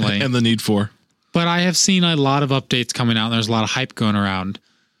game recently. And the need for. But I have seen a lot of updates coming out, and there's a lot of hype going around.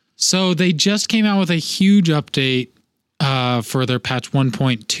 So they just came out with a huge update for their patch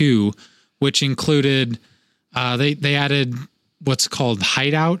 1.2, which included they added what's called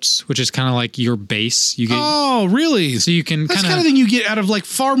hideouts, which is kind of like your base. You get, Oh, really? so you can That's kind kind of thing you get out of like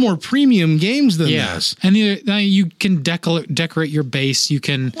far more premium games than this. and you can decorate your base. You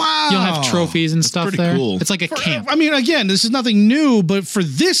can you'll have trophies and stuff pretty there. cool. It's like a camp. I mean, again, this is nothing new, but for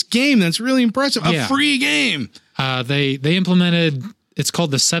this game, that's really impressive. Yeah. A free game. They implemented, it's called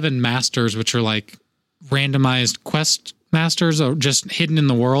the 7 Masters, which are like randomized quest masters or just hidden in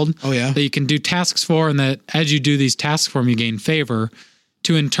the world. Oh, yeah? That you can do tasks for, and that as you do these tasks for them, you gain favor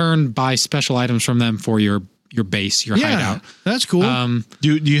to in turn buy special items from them for your base, your hideout. That's cool.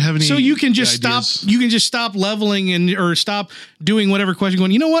 Do you have any? So you can just ideas? stop. You can just stop leveling or stop doing whatever quest. You're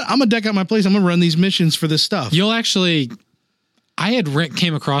going, you know what? I'm gonna deck out my place. I'm gonna run these missions for this stuff. You'll actually, I had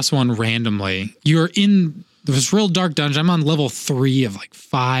came across one randomly. You're in this real dark dungeon. I'm on level 3 of like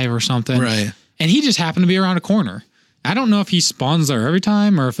 5 or something. Right. And he just happened to be around a corner. I don't know if he spawns there every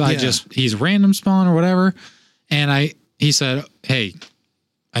time or if he's random spawn or whatever. And he said, hey,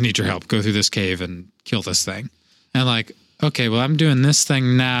 I need your help. Go through this cave and kill this thing. And I'm like, okay, well, I'm doing this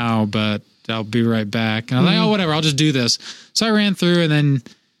thing now, but I'll be right back. And I'm like, oh, whatever, I'll just do this. So I ran through, and then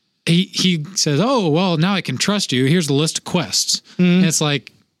he says, oh, well, now I can trust you. Here's the list of quests. And it's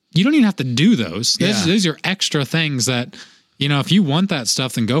like, you don't even have to do those. Yeah. Those are extra things that, if you want that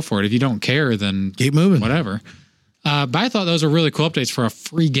stuff, then go for it. If you don't care, then Keep moving. whatever. But I thought those were really cool updates for a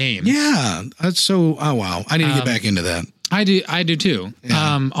free game. Yeah, that's so. Oh wow, I need to get back into that. I do too.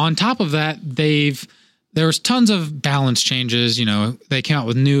 Yeah. On top of that, there was tons of balance changes. They came out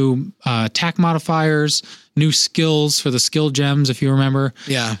with new attack modifiers, new skills for the skill gems. If you remember,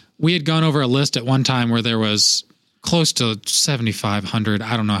 Yeah, we had gone over a list at one time where there was close to 7,500.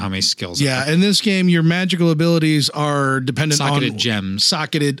 I don't know how many skills. yeah. In this game, your magical abilities are dependent Socketed on gems.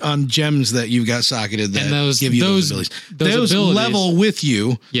 Socketed on gems that you've got socketed that And those- give you those those- abilities. those abilities- level with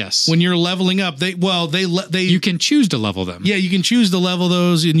you. Yes. When you're leveling up, they You can choose to level them. Yeah, you can choose to level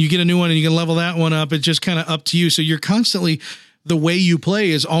those, and you get a new one, and you can level that one up. It's just kind of up to you. So you're constantly, the way you play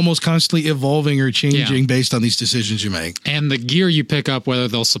is almost constantly evolving or changing based on these decisions you make. And the gear you pick up, whether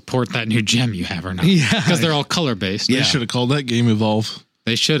they'll support that new gem you have or not. Yeah. Because they're all color based. They should have called that game Evolve.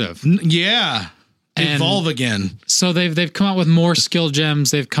 They should have. Yeah. And- Evolve again. So they've come out with more skill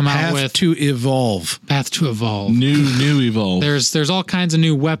gems. They've come out Path with to evolve. Path to Evolve. New Evolve. There's all kinds of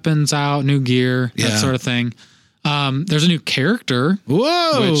new weapons out, new gear, that Yeah. sort of thing. There's a new character,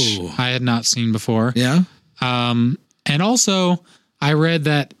 Whoa. which I had not seen before. Yeah. And also, I read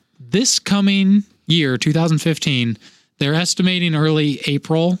that this coming year, 2015, they're estimating early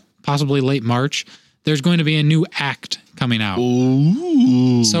April, possibly late March, there's going to be a new act coming out.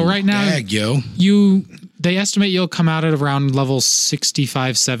 Ooh. So right now, Dag, yo. they estimate you'll come out at around level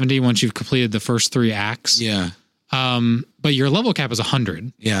 65, 70 once you've completed the first 3 acts. Yeah. But your level cap is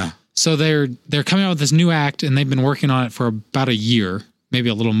 100. Yeah. So they're coming out with this new act, and they've been working on it for about a year, maybe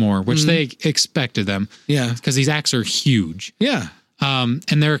a little more, which they expected them. Yeah. Because these acts are huge. Yeah. And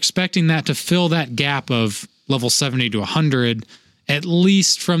they're expecting that to fill that gap of level 70 to 100, at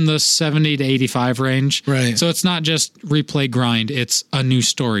least from the 70 to 85 range. Right. So it's not just replay grind. It's a new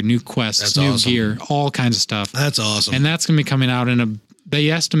story, new quests, That's new awesome. gear, all kinds of stuff. That's awesome. And that's going to be coming out they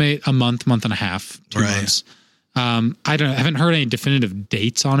estimate a month and a half, 2 Right. months. I haven't heard any definitive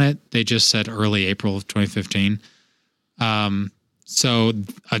dates on it. They just said early April of 2015. So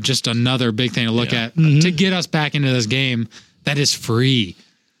just another big thing to look at to get us back into this game that is free.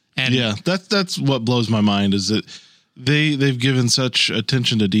 And Yeah, that's what blows my mind is that they've given such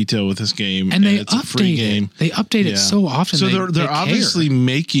attention to detail with this game, and they it's a free update game. it. They update it so often. So they they're care. obviously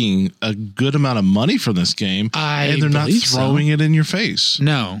making a good amount of money from this game, and they're not believe so. throwing it in your face.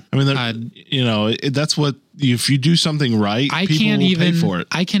 No, I mean, that's what if you do something right, people will pay for it.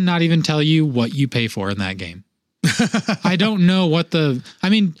 I cannot even tell you what you pay for in that game. I don't know what there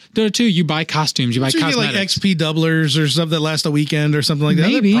are two. You buy costumes, you buy So you get like cosmetics. XP doublers or something that last a weekend or something like that.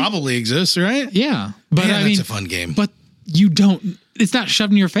 Maybe. That probably exists, right? Yeah, but Man, I that's mean, a fun game. but you don't. It's not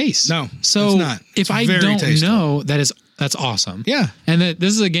shoved in your face. No, So it's not. if It's I very don't tasteful. know that is That's awesome. Yeah. And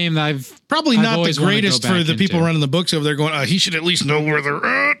this is a game that I've not always the greatest wanted to go for the back people into. running the books over there going, he should at least know where they're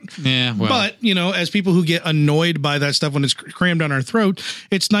at. Yeah, well. But, as people who get annoyed by that stuff when it's crammed down our throat,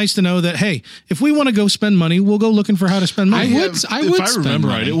 it's nice to know that, hey, if we want to go spend money, we'll go looking for how to spend money. If I remember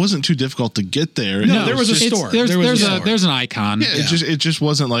right, it wasn't too difficult to get there. No, there was a store. There's an icon. Yeah, it just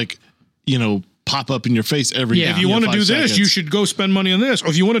wasn't like, pop up in your face every. Yeah. If you want to do this, seconds. you should go spend money on this. Or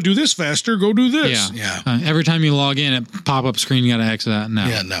if you want to do this faster, go do this. Yeah. Every time you log in, it pop-up screen, you got to exit that. No.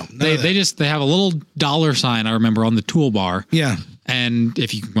 Yeah, no. They have a little dollar sign, I remember, on the toolbar. Yeah. And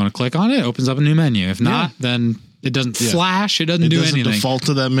if you want to click on it, it opens up a new menu. If not, then it doesn't flash. It doesn't do anything. Default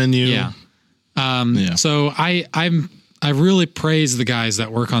to that menu. Yeah. So I really praise the guys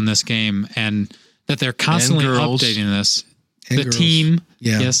that work on this game and that they're constantly updating this. The team.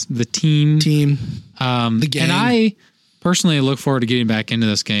 Yeah. Yes, the team. The game. And I personally look forward to getting back into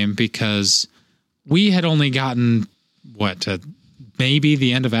this game because we had only gotten maybe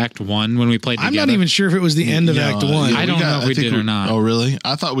the end of Act 1 when we played together. I'm not even sure if it was the end of Act 1. I don't know if we did or not. Oh, really?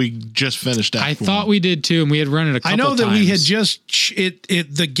 I thought we just finished Act 1. I thought we did too, and we had run it a couple times. I know that we had just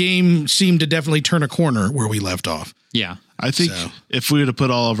the game seemed to definitely turn a corner where we left off. Yeah. I think if we would have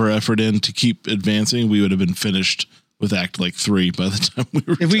put all of our effort in to keep advancing, we would have been finished with Act 3 by the time we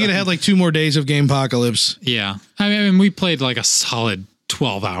were. If we could have had 2 more days of Gamepocalypse. Yeah. I mean, we played a solid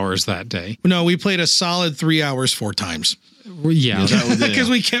 12 hours that day. No, we played a solid 3 hours 4 times. Yeah. Because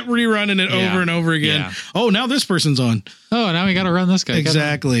we kept rerunning it over and over again. Yeah. Oh, now this person's on. Oh, now we got to run this guy.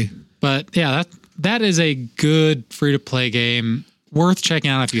 Exactly. But yeah, that is a good free-to-play game. Worth checking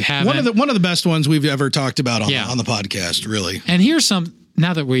out if you haven't. One of the best ones we've ever talked about on the podcast, really. And here's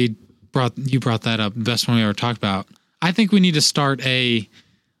now that you brought that up, the best one we ever talked about. I think we need to start a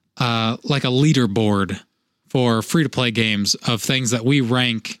leaderboard for free-to-play games of things that we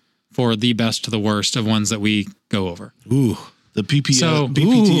rank for the best to the worst of ones that we go over. Ooh, the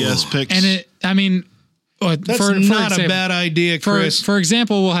PPTS picks. And that's not a bad idea, Chris. For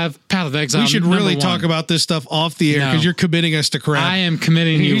example, we'll have Path of Exile. We should really talk about this stuff off the air because you're committing us to crap. I am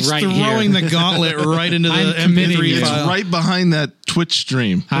committing you right here. He's throwing the gauntlet right into the MP3 file. It's right behind that Twitch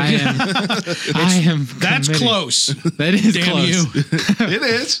stream. I am. That's close. That is Damn close. You. It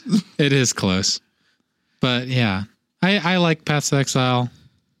is. It is close. But yeah, I like Path of Exile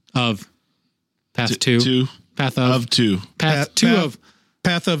of Path 2. Path of 2. Path 2 of.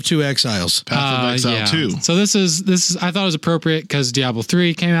 Path of 2 Exiles. Path of Exile 2. So this is I thought it was appropriate because Diablo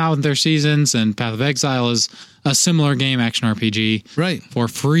 3 came out with their seasons and Path of Exile is a similar game, action RPG. Right. For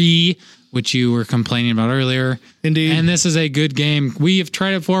free, which you were complaining about earlier. Indeed. And this is a good game. We have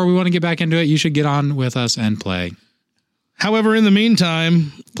tried it before. We want to get back into it. You should get on with us and play. However, in the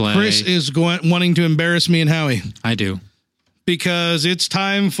meantime, Chris is wanting to embarrass me and Howie. I do. Because it's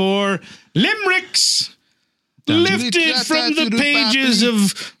time for Limericks. Lifted from the pages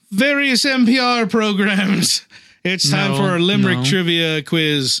of various NPR programs. It's time for our Limerick trivia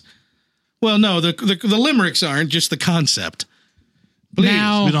quiz. Well, no, the limericks aren't, just the concept. Please.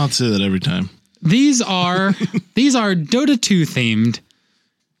 Now, we don't say that every time. These are Dota 2 themed,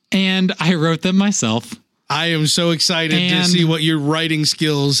 and I wrote them myself. I am so excited to see what your writing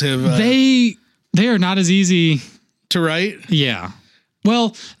skills have. They are not as easy to write. Yeah.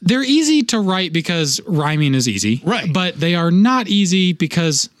 Well, they're easy to write because rhyming is easy. Right. But they are not easy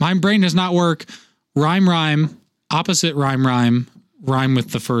because my brain does not work rhyme, opposite rhyme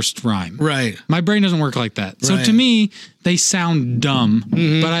with the first rhyme. Right. My brain doesn't work like that. So to me, they sound dumb,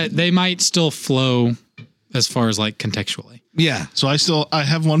 but they might still flow as far as contextually. Yeah. So I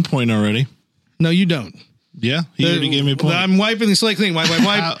have 1 point already. No, you don't. Yeah, he already gave me a point. I'm wiping the slate clean. Wipe.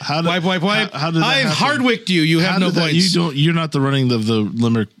 Wipe. How did I've hardwicked you. You have no points. You're not the running the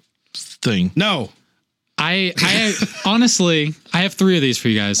limerick thing. No. I honestly, I have 3 of these for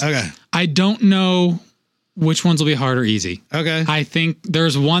you guys. Okay. I don't know which ones will be hard or easy. Okay. I think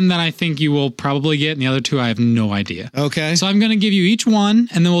there's one that I think you will probably get, and the other 2 I have no idea. Okay. So I'm going to give you each one,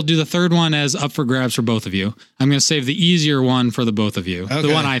 and then we'll do the third one as up for grabs for both of you. I'm going to save the easier one for the both of you. Okay.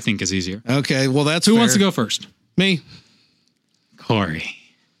 The one I think is easier. Okay. Well, that's Who wants to go first? Me. Corey.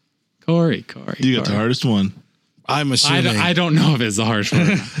 You got the hardest one. I'm assuming. I don't know if it's the hardest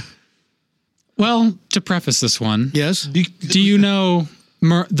one. Well, to preface this one. Yes. Do you know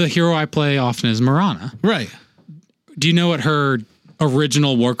the hero I play often is Mirana? Right. Do you know what her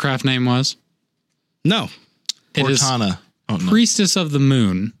original Warcraft name was? No. It Cortana. is Priestess of the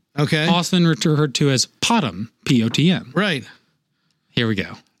Moon. Okay. Often referred to as Pottam, P-O-T-M. Right. Here we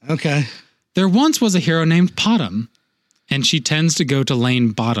go. Okay. There once was a hero named Pottam, and she tends to go to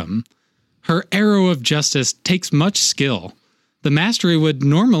lane bottom. Her arrow of justice takes much skill. The mastery would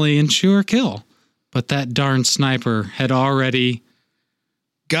normally ensure kill. but that darn sniper had already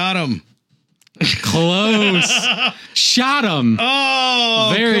got him. Close. Shot him.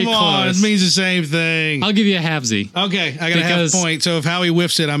 Oh, very come on. close. It means the same thing. I'll give you a halvesy. Okay, I got a half point. So if Howie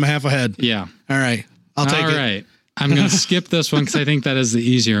whiffs it, I'm half ahead. Yeah. All right. I'll take it. All right. I'm going to skip this one because I think that is the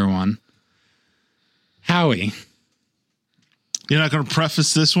easier one. Howie. You're not going to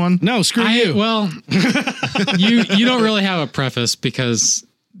preface this one? No, screw you. Well, you don't really have a preface because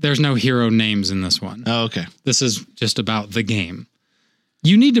there's no hero names in this one. Oh, okay. This is just about the game.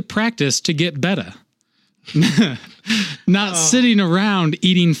 You need to practice to get better. Not sitting around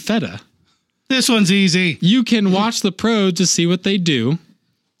eating feta. This one's easy. You can watch the pros to see what they do,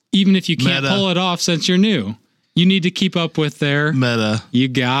 even if you can't pull it off since you're new. You need to keep up with their meta. You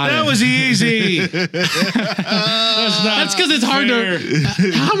got it. That was easy. That's because it's hard to.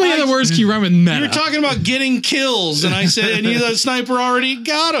 How many other words can you rhyme with meta? You were talking about getting kills, and I said, and the sniper already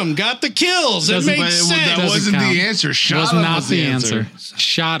got him. Got the kills. It makes sense. That wasn't the answer. Shot was him not was the answer.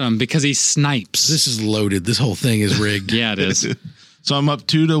 Shot him because he snipes. This is loaded. This whole thing is rigged. Yeah, it is. So I'm up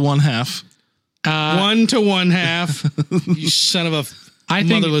 2 to 1/2. 1 to 1/2. You son of a. I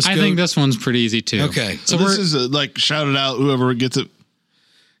think this one's pretty easy too. Okay. So this is like shout it out, whoever gets it.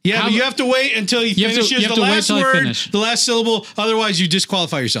 Yeah, but you have to wait until he finishes the last word, the last syllable. Otherwise, you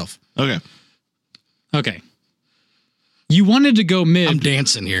disqualify yourself. Okay. You wanted to go mid. I'm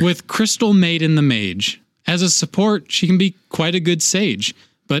dancing here. With Crystal Maiden the Mage. As a support, she can be quite a good sage.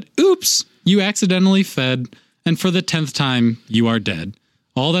 But oops, you accidentally fed, and for the 10th time, you are dead.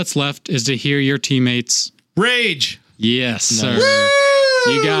 All that's left is to hear your teammates rage. Yes, sir.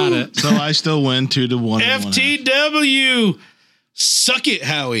 You got it. So I still win 2 to 1. FTW. Suck it,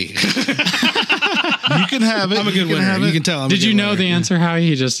 Howie. You can have it. I'm a good winner. You can tell. Did you know the answer, Howie?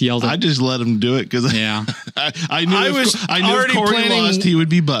 He just yelled it. I just let him do it because I knew if Corey lost, he would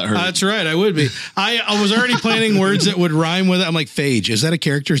be butthurt. That's right. I would be. I was already planning words that would rhyme with it. I'm like, Phage. Is that a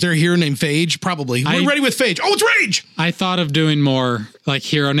character? Is there a hero named Phage? Probably. We're ready with Phage. Oh, it's Rage. I thought of doing more like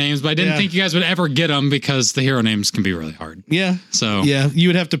hero names, but I didn't think you guys would ever get them because the hero names can be really hard. Yeah. So you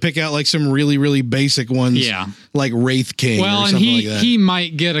would have to pick out like some really, really basic ones. Yeah. Like Wraith King. Well, or something and like that. he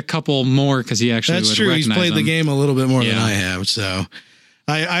might get a couple more because he actually That's true. He's played the game a little bit more than I have, so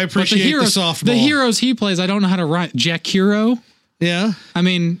I appreciate the softball. The heroes he plays, I don't know how to write. Jack Hero. Yeah. I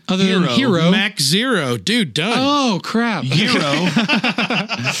mean, other than Hero. Mac Zero. Dude, done. Oh, crap. Hero.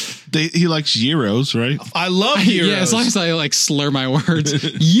 He likes Euros, right? I love Heroes. Yeah, as long as I like slur my words.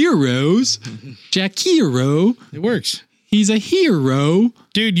 Euros. Jack Hero. It works. He's a hero.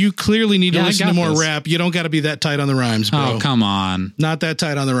 Dude, you clearly need to listen to more rap. You don't got to be that tight on the rhymes, bro. Oh, come on. Not that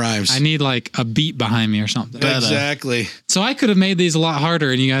tight on the rhymes. I need like a beat behind me or something. Exactly. So I could have made these a lot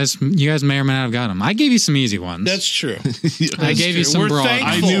harder, and you guys may or may not have got them. I gave you some easy ones. That's true. I gave you some broad.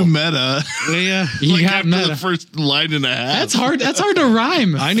 I knew meta. Yeah. You like have meta. The first line and a half. That's hard. That's hard to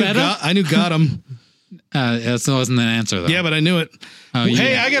rhyme. I knew got him. That wasn't an answer though. Yeah, but I knew it. Oh,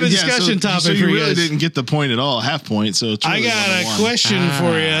 hey, I got a discussion topic so for you you really guys. didn't get the point at all, half point. So it's really I got a 1-1. question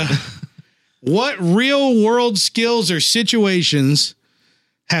for you. What real world skills or situations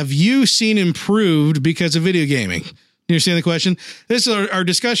have you seen improved because of video gaming? You understand the question? This is our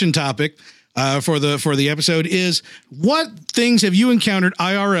discussion topic for the episode is what things have you encountered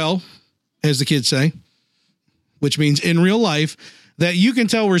IRL, as the kids say, which means in real life, that you can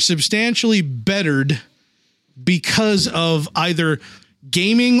tell were substantially bettered because of either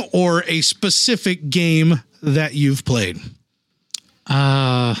gaming or a specific game that you've played.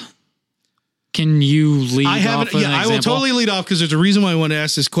 Can you lead off with an I will totally lead off because there's a reason why I want to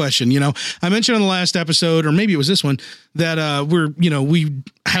ask this question. You know, I mentioned on the last episode, or maybe it was this one, that we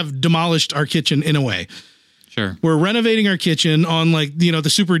have demolished our kitchen in a way. Sure. We're renovating our kitchen on the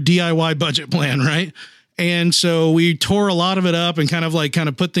super DIY budget plan, right? And so we tore a lot of it up and kind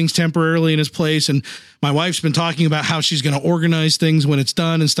of put things temporarily in its place. And my wife's been talking about how she's going to organize things when it's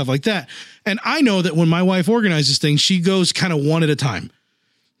done and stuff like that. And I know that when my wife organizes things, she goes kind of one at a time.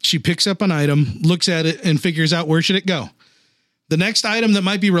 She picks up an item, looks at it, and figures out where should it go. The next item that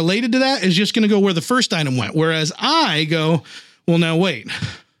might be related to that is just going to go where the first item went. Whereas I go, well, now wait.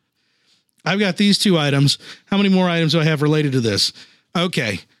 I've got these 2 items. How many more items do I have related to this?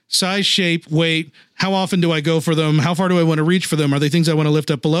 Okay. Size, shape, weight. How often do I go for them? How far do I want to reach for them? Are they things I want to lift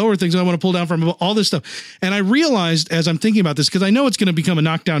up below or things I want to pull down from above? All this stuff. And I realized as I'm thinking about this, because I know it's going to become a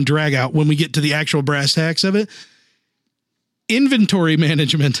knockdown drag out when we get to the actual brass tacks of it. Inventory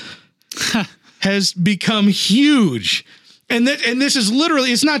management has become huge. And this is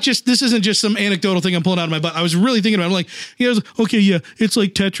literally, this isn't just some anecdotal thing I'm pulling out of my butt. I was really thinking about it. I'm like, okay, yeah, it's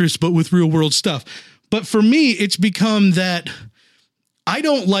like Tetris, but with real world stuff. But for me, it's become that I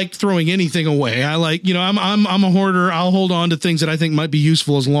don't like throwing anything away. I like, I'm a hoarder. I'll hold on to things that I think might be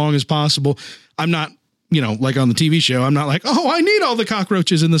useful as long as possible. I'm not, like on the TV show, I'm not like, oh, I need all the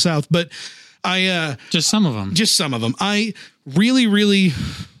cockroaches in the South, but just some of them. I really, really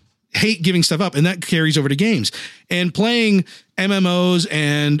hate giving stuff up, and that carries over to games and playing MMOs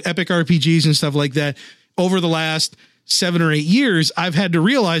and epic RPGs and stuff like that. Over the last 7 or 8 years, I've had to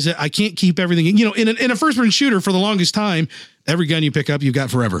realize that I can't keep everything, in a first person shooter for the longest time. Every gun you pick up, you've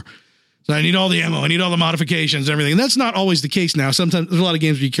got forever. So I need all the ammo. I need all the modifications, everything. And that's not always the case now. Sometimes there's a lot of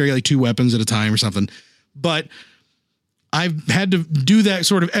games where you carry like 2 weapons at a time or something, but I've had to do that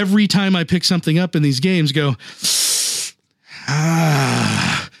sort of every time I pick something up in these games, go,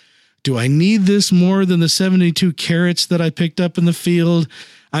 do I need this more than the 72 carrots that I picked up in the field?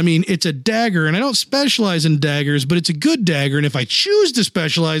 I mean, it's a dagger, and I don't specialize in daggers, but it's a good dagger. And if I choose to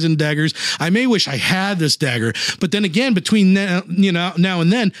specialize in daggers, I may wish I had this dagger. But then again, between now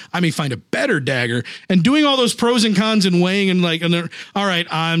and then, I may find a better dagger. And doing all those pros and cons and weighing all right,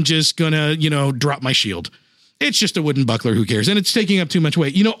 I'm just gonna, drop my shield. It's just a wooden buckler. Who cares? And it's taking up too much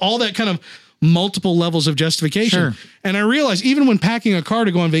weight. All that kind of multiple levels of justification. Sure. And I realize even when packing a car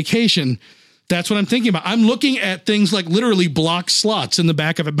to go on vacation, that's what I'm thinking about. I'm looking at things like literally block slots in the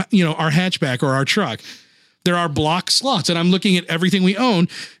back of our hatchback or our truck. There are block slots, and I'm looking at everything we own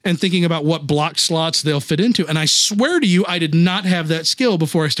and thinking about what block slots they'll fit into. And I swear to you, I did not have that skill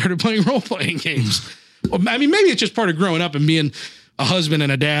before I started playing role-playing games. Well, I mean, maybe it's just part of growing up and being a husband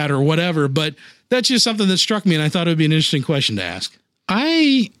and a dad or whatever, but that's just something that struck me, and I thought it would be an interesting question to ask.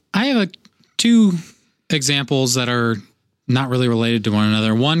 I have 2 examples that are not really related to one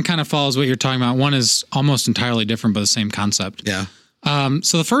another. One kind of follows what you're talking about. One is almost entirely different, but the same concept. Yeah.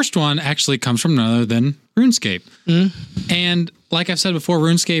 So the first one actually comes from none other than RuneScape. And like I've said before,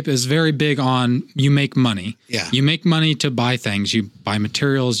 RuneScape is very big on you make money. Yeah. You make money to buy things. You buy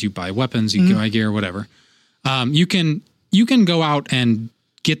materials, you buy weapons, you buy gear, whatever. You can go out and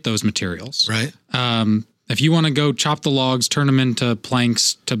get those materials. Right. If you want to go chop the logs, turn them into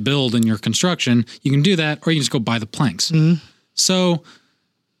planks to build in your construction, you can do that, or you can just go buy the planks. So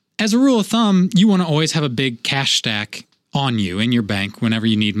as a rule of thumb, you want to always have a big cash stack on you in your bank whenever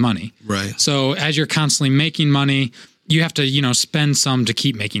you need money. Right. So as you're constantly making money, you have to, spend some to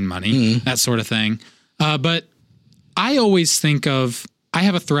keep making money, that sort of thing. But I always think I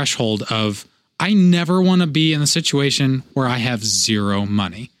have a threshold of, I never want to be in a situation where I have zero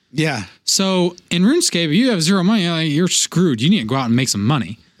money. Yeah. So in RuneScape, if you have zero money, you're screwed. You need to go out and make some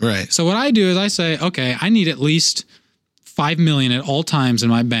money. Right. So what I do is I say, okay, I need at least 5 million at all times in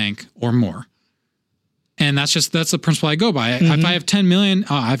my bank or more. And that's the principle I go by. If I have 10 million,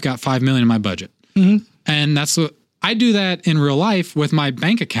 I've got 5 million in my budget. And that's what I do that in real life with my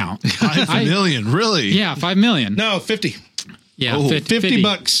bank account. 5 million, really? Yeah, 5 million. No, 50. Yeah,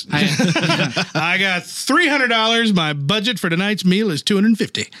 $50. I got $300. My budget for tonight's meal is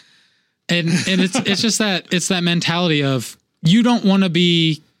 $250. And it's just that mentality of you don't want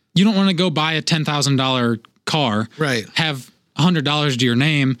to go buy a $10,000 car, right? Have $100 to your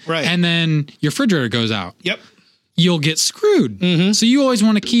name, right? And then your refrigerator goes out. Yep, you'll get screwed. So you always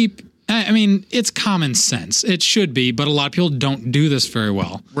want to keep. I mean, it's common sense. It should be, but a lot of people don't do this very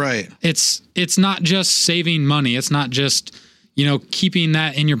well. Right. It's not just saving money. It's not just keeping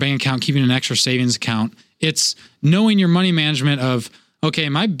that in your bank account, keeping an extra savings account. It's knowing your money management of, okay,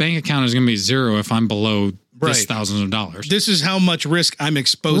 my bank account is going to be zero if I'm below this thousands of dollars. This is how much risk I'm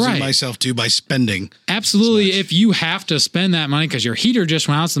exposing myself to by spending. Absolutely. If you have to spend that money because your heater just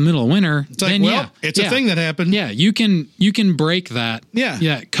went out, it's the middle of winter, it's like, then it's a thing that happened. Yeah, you can break that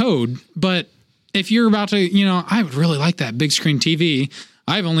code. But if you're about to, I would really like that big screen TV.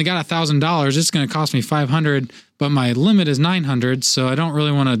 I've only got $1,000. It's going to cost me $500, but my limit is $900, so I don't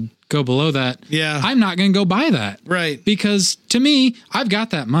really want to go below that. Yeah. I'm not going to go buy that. Right. Because to me, I've got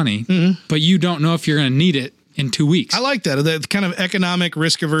that money, but you don't know if you're going to need it in 2 weeks. I like that. The kind of economic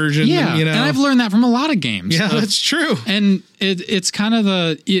risk aversion. Yeah. And I've learned that from a lot of games. Yeah, that's true. And it's kind of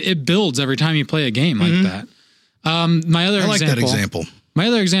it builds every time you play a game like that. I like that example. My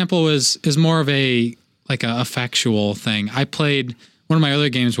other example is more of a factual thing. I played, one of my other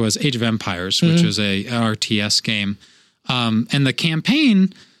games was Age of Empires, which was a RTS game. And the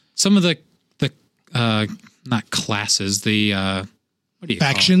campaign, some of the not classes,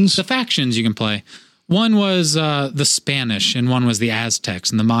 factions? The factions you can play. One was the Spanish and one was the Aztecs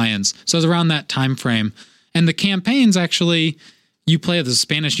and the Mayans. So it was around that time frame. And the campaigns actually, you play the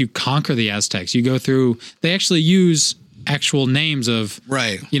Spanish, you conquer the Aztecs. You go through, they actually use actual names of,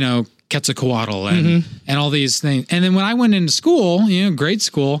 Quetzalcoatl and all these things. And then when I went into school, grade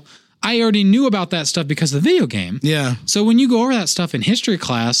school, I already knew about that stuff because of the video game. Yeah. So when you go over that stuff in history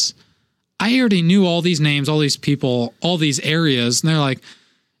class, I already knew all these names, all these people, all these areas. And they're like,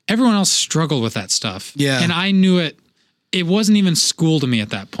 everyone else struggled with that stuff. Yeah. And I knew it. It wasn't even school to me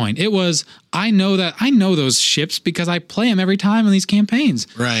at that point. It was, I know those ships because I play them every time in these campaigns.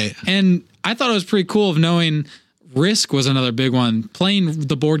 Right. And I thought it was pretty cool of knowing Risk was another big one. Playing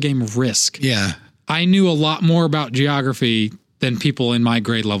the board game Risk. Yeah. I knew a lot more about geography than people in my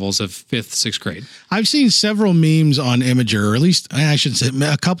grade levels of 5th, 6th grade. I've seen several memes on Imager, or at least I should say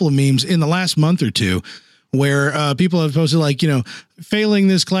a couple of memes in the last month or two, where people have posted like, failing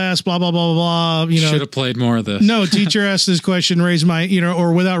this class, blah, blah, blah, blah, Should have played more of this. No, teacher asked this question, raise my,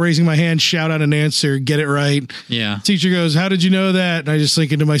 or without raising my hand, shout out an answer, get it right. Yeah. Teacher goes, how did you know that? And I just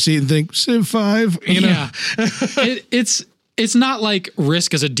sink into my seat and think, Civ 5, Yeah. It's not like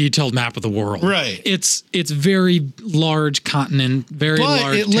Risk is a detailed map of the world. Right. It's very large continent, very but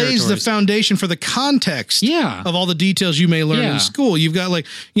large it lays the territories. foundation for the context of all the details you may learn in school. You've got like,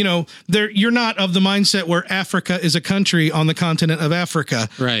 you're not of the mindset where Africa is a country on the continent of Africa.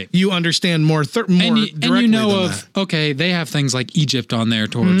 Right. You understand more directly and you know than that. Okay, they have things like Egypt on there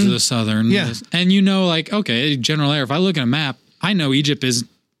towards the southern. Yeah. And like, okay, general area. If I look at a map, I know Egypt is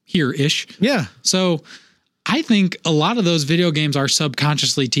here-ish. Yeah. So I think a lot of those video games are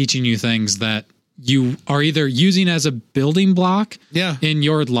subconsciously teaching you things that you are either using as a building block in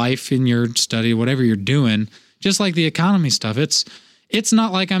your life, in your study, whatever you're doing, just like the economy stuff. It's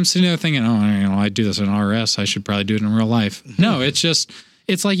not like I'm sitting there thinking, I do this in RS, I should probably do it in real life. No,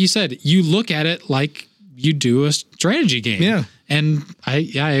 it's like you said, you look at it like you do a strategy game. Yeah. And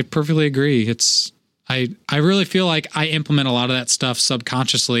I perfectly agree. I really feel like I implement a lot of that stuff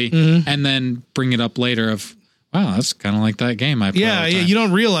subconsciously and then bring it up later of, wow, that's kind of like that game I play. Yeah, you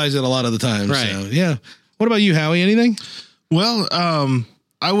don't realize it a lot of the time. Right. So, yeah. What about you, Howie? Anything? Well,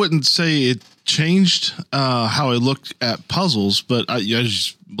 I wouldn't say it changed how I looked at puzzles, but a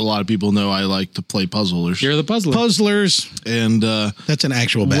lot of people know I like to play puzzlers. You're the puzzler. Puzzlers. And that's an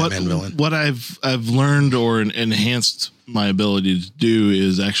actual Batman villain. What I've learned or enhanced my ability to do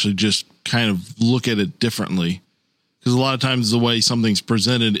is actually just kind of look at it differently, because a lot of times the way something's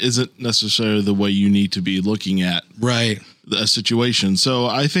presented isn't necessarily the way you need to be looking at a situation. So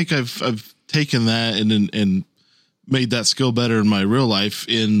I think I've taken that and made that skill better in my real life,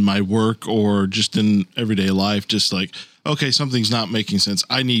 in my work, or just in everyday life. Just like, okay, something's not making sense.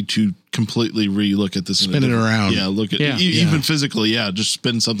 I need to completely re-look at this. Spin it around. Yeah. Look at even physically. Yeah. Just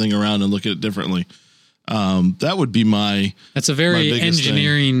spin something around and look at it differently. That would be that's a very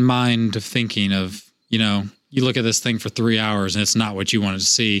engineering mind of thinking of, you look at this thing for 3 hours and it's not what you wanted to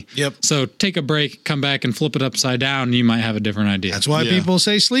see. Yep. So take a break, come back and flip it upside down, and you might have a different idea. That's why people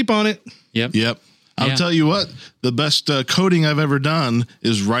say sleep on it. Yep. I'll tell you what, the best coding I've ever done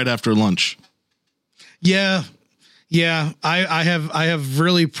is right after lunch. Yeah. Yeah. I have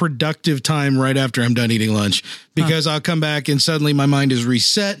really productive time right after I'm done eating lunch, because I'll come back and suddenly my mind is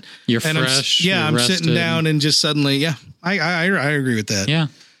reset. You're and fresh. I'm sitting down and just suddenly, I agree with that. Yeah.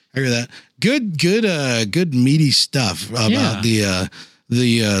 I agree with that. Good meaty stuff about the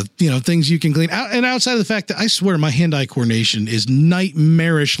things you can clean out. And outside of the fact that I swear my hand-eye coordination is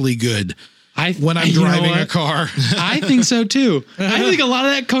nightmarishly good when I'm driving a car. I think so too. I think a lot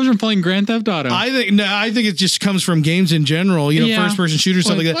of that comes from playing Grand Theft Auto. I think it just comes from games in general, first person shooters,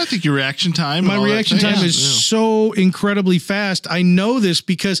 stuff like that. I think your reaction time. My reaction time is so incredibly fast. I know this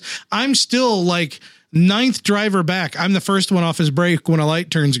because I'm still like 9th driver back. I'm the first one off his brake when a light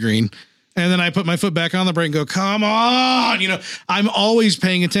turns green. And then I put my foot back on the brake and go, come on. I'm always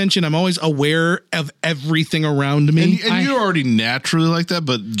paying attention. I'm always aware of everything around me. And you're already naturally like that,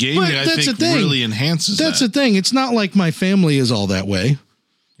 but gaming, I think, really enhances that. That's the thing. It's not like my family is all that way.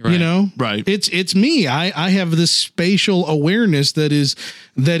 Right. Right. It's me. I have this spatial awareness that is,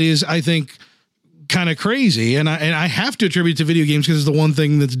 I think, kind of crazy. And I have to attribute it to video games because it's the one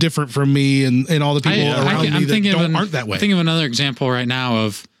thing that's different from me and all the people around me that aren't that way. Think of another example right now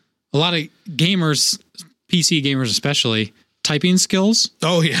of a lot of gamers, PC gamers especially, typing skills.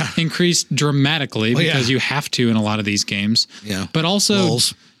 Oh, yeah. Increased dramatically because you have to in a lot of these games. Yeah. But also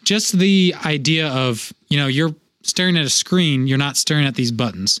just the idea of, you're staring at a screen, you're not staring at these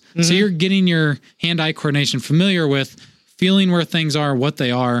buttons. Mm-hmm. So you're getting your hand-eye coordination familiar with feeling where things are, what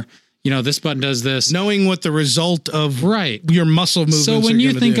they are. This button does this. Knowing what the result of your muscle movements are. So when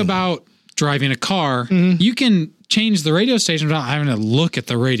you think about driving a car, you can change the radio station without having to look at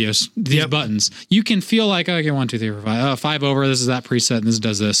the radios, these buttons. You can feel like, okay, 1, 2, 3, 4, 5. 5 over, this is that preset, and this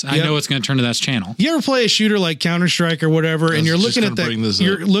does this. I know it's going to turn to that channel. You ever play a shooter like Counter-Strike or whatever, and you're looking at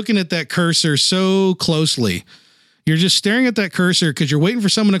that cursor so closely, You're just staring at that cursor because you're waiting for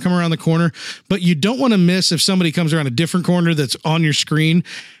someone to come around the corner, but you don't want to miss if somebody comes around a different corner that's on your screen.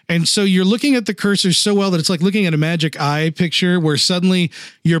 And so you're looking at the cursor so well that it's like looking at a magic eye picture where suddenly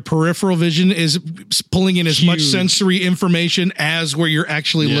your peripheral vision is pulling in as much sensory information as where you're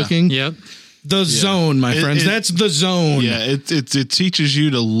actually looking. Yep. The zone, my friends. That's the zone. Yeah, it teaches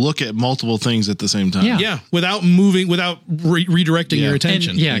you to look at multiple things at the same time. Yeah, without moving, without redirecting your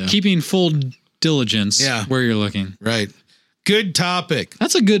attention. And keeping full diligence where you're looking. Right. Good topic.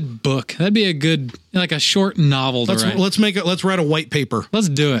 That's a good book. That'd be a good, like a short novel to write. Let's write a white paper. Let's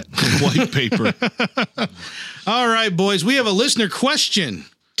do it. White paper. All right, boys. We have a listener question.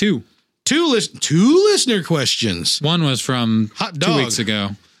 Two listener questions. One was from Hot Dog. 2 weeks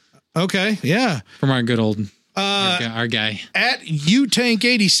ago. Okay. Yeah. From our good old our guy. At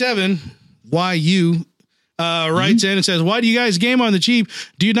UTank87, YU writes in and says, why do you guys game on the cheap?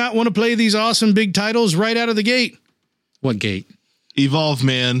 Do you not want to play these awesome big titles right out of the gate? What gate? Evolve,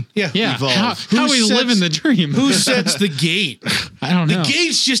 man. Yeah. Evolve. How we living the dream? Who sets the gate? I don't know. The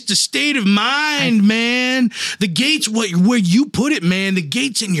gate's just a state of mind, man. The gate's where you put it, man. The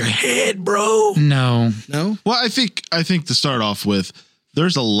gate's in your head, bro. No. Well, I think to start off with,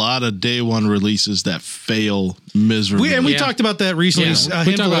 there's a lot of day one releases that fail miserably. We talked about that recently, a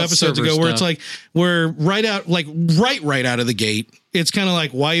handful of episodes ago, where it's like we're right out of the gate. It's kind of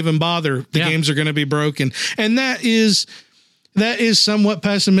like, why even bother? The games are going to be broken, and that is somewhat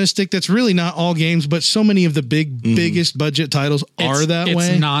pessimistic. That's really not all games, but so many of the biggest budget titles are that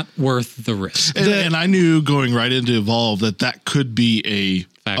way. It's not worth the risk. And I knew going right into Evolve that could be a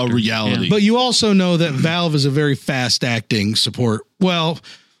reality. Yeah. But you also know that Valve is a very fast acting support. Well,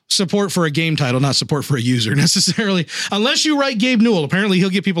 support for a game title, not support for a user necessarily. Unless you write Gabe Newell, apparently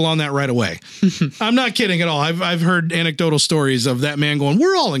he'll get people on that right away. I'm not kidding at all. I've heard anecdotal stories of that man going,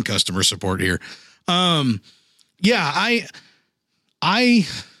 "We're all in customer support here." I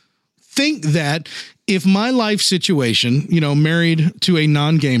think that if my life situation, married to a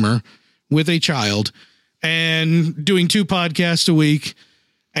non-gamer with a child and doing 2 podcasts a week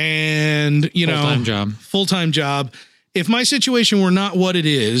and, full-time job, if my situation were not what it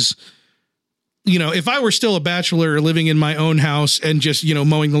is, if I were still a bachelor living in my own house and just,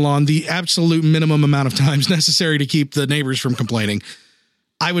 mowing the lawn, the absolute minimum amount of times necessary to keep the neighbors from complaining,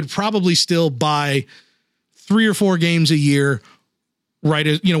 I would probably still buy 3 or 4 games a year. Right,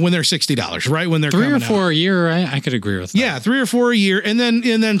 when they're $60, right? When they're 3 or 4 a year, I could agree with that. Yeah, 3 or 4 a year, and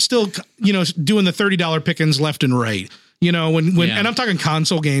then still, doing the $30 pickings left and right. And I'm talking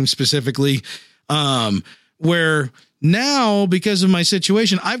console games specifically, where now because of my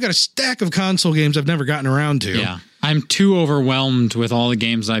situation, I've got a stack of console games I've never gotten around to. Yeah, I'm too overwhelmed with all the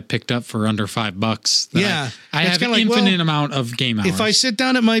games I picked up for under $5. I have an infinite amount of game hours. If I sit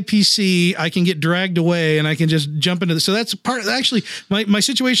down at my PC, I can get dragged away and I can just jump into this. So that's part. Actually, my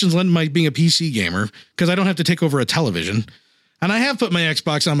situation's led my being a PC gamer because I don't have to take over a television, and I have put my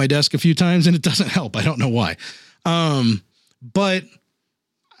Xbox on my desk a few times and it doesn't help. I don't know why, but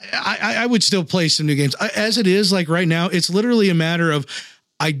I would still play some new games. As it is, like right now, it's literally a matter of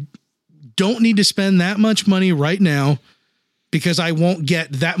I don't need to spend that much money right now because I won't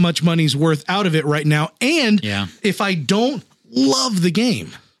get that much money's worth out of it right now. And if I don't love the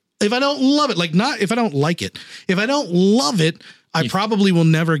game, if I don't love it, if I don't like it, if I don't love it, I probably will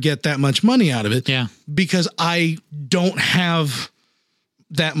never get that much money out of it. Yeah. Because I don't have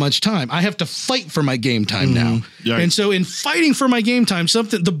that much time. I have to fight for my game time now. Right. And so in fighting for my game time,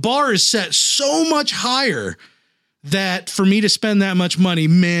 the bar is set so much higher that for me to spend that much money,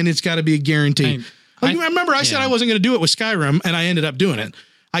 man, it's got to be a guarantee. I remember I said I wasn't going to do it with Skyrim, and I ended up doing it.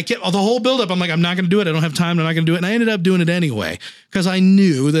 I kept the whole buildup. I'm like, I'm not going to do it. I don't have time. I'm not going to do it. And I ended up doing it anyway because I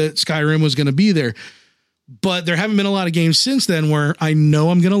knew that Skyrim was going to be there. But there haven't been a lot of games since then where I know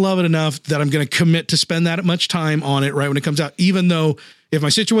I'm going to love it enough that I'm going to commit to spend that much time on it right when it comes out, even though if my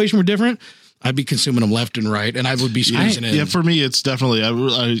situation were different, I'd be consuming them left and right, and I would be squeezing in. Yeah, for me, it's definitely,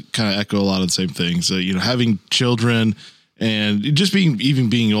 I kind of echo a lot of the same things. Having children and just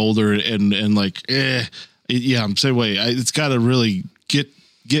being older and like, I'm the same way. It's got to really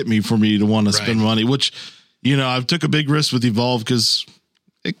get me for me to want to spend money, which, I've took a big risk with Evolve because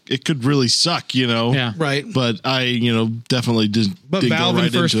it could really suck, Yeah. Right. But I, definitely did. But Valve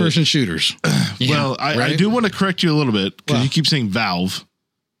and first person shooters. Well, I do want to correct you a little bit because you keep saying Valve.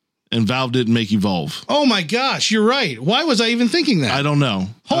 And Valve didn't make Evolve. Oh my gosh, you're right. Why was I even thinking that? I don't know.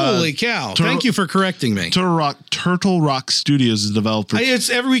 Holy cow. Thank you for correcting me. Turtle Rock Studios is the developer.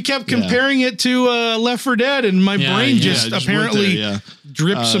 We kept comparing it to Left 4 Dead, and my brain just apparently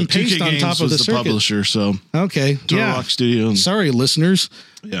drip some paste 2K on Games top of was the the circuit. publisher, so Okay. Turtle Rock Studio. And, Sorry, listeners.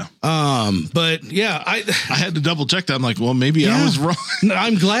 yeah. But yeah, I had to double check that. I'm like, well, maybe I was wrong.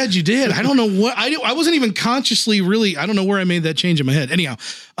 I'm glad you did. I don't know what I wasn't even consciously really. I don't know where I made that change in my head. Anyhow,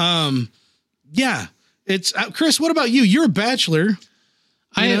 yeah, it's Chris. What about you? You're a bachelor.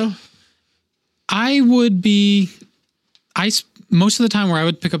 I would be. Most of the time where I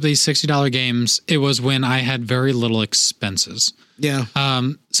would pick up these $60 games, it was when I had very little expenses. Yeah.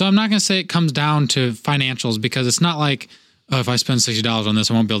 So I'm not going to say it comes down to financials because it's not like, oh, if I spend $60 on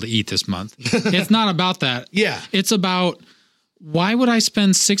this, I won't be able to eat this month. It's not about that. Yeah. It's about why would I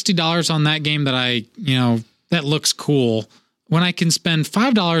spend $60 on that game that that looks cool when I can spend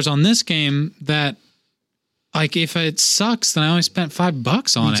 $5 on this game that, like, if it sucks, then I only spent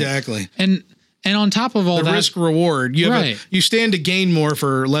 $5 on it. Exactly. And on top of all the that, risk reward, you stand to gain more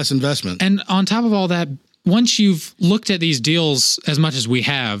for less investment. And on top of all that, once you've looked at these deals as much as we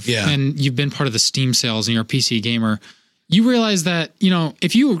have, and you've been part of the Steam sales and you're a PC gamer, you realize that,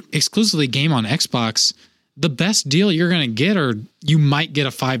 if you exclusively game on Xbox, the best deal you're going to get, or you might get a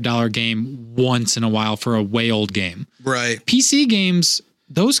 $5 game once in a while for a way old game. Right. PC games,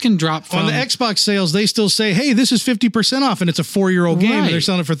 those can drop from... On the Xbox sales, they still say, hey, this is 50% off, and it's a 4-year-old game, and they're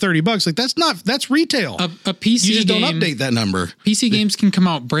selling it for $30. Like, that's retail. A PC you just game, don't update that number. PC games can come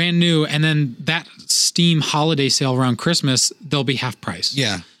out brand new, and then that Steam holiday sale around Christmas, they'll be half price.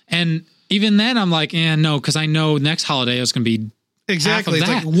 Yeah. And even then, I'm like, no, because I know next holiday is going to be exactly. half of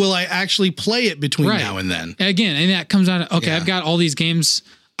it's that. like, will I actually play it between now and then? Again, and that comes out, okay, I've got all these games.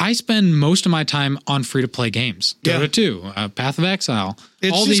 I spend most of my time on free-to-play games. Dota 2, Path of Exile.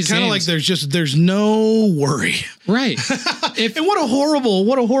 It's all just these kind of like there's no worry. Right. And what a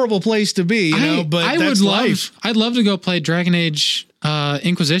horrible place to be, but that's life. I'd love to go play Dragon Age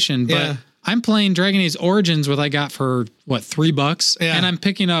Inquisition, but I'm playing Dragon Age Origins, what I got for $3, and I'm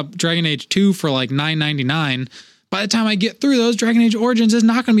picking up Dragon Age 2 for like $9.99. By the time I get through those, Dragon Age Origins is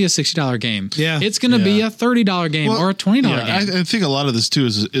not going to be a $60 game. Yeah. It's going to be a $30 game or a $20 game. I think a lot of this too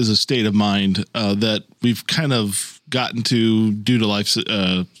is a state of mind that we've kind of gotten to due to life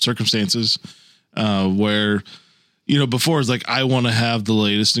circumstances where, before it's like, I want to have the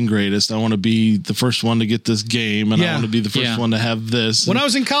latest and greatest. I want to be the first one to get this game, and I want to be the first one to have this. When I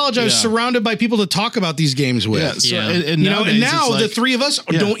was in college, I was surrounded by people to talk about these games with. And now the three of us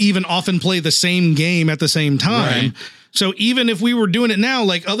don't even often play the same game at the same time. Right. So even if we were doing it now,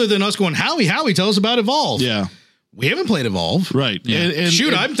 like, other than us going, Howie, tell us about Evolve. Yeah. We haven't played Evolve. Right. Yeah.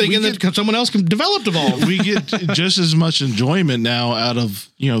 And I'm thinking that someone else can develop Evolve. We get just as much enjoyment now out of,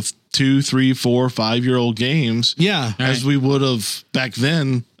 2, 3, 4, 5-year-old games. Yeah. As we would have back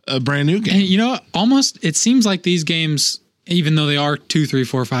then, a brand new game. And almost it seems like these games, even though they are 2, 3,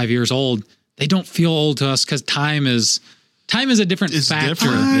 4, 5 years old, they don't feel old to us because time is a different factor.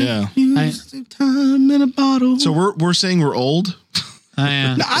 Different. Time in a bottle. So we're saying we're old? No,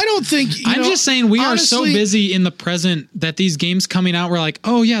 I don't think. I'm just saying we are so busy in the present that these games coming out, we're like,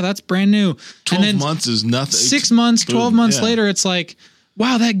 oh yeah, that's brand new. 12 months is nothing. 6 months, 12 months later, it's like,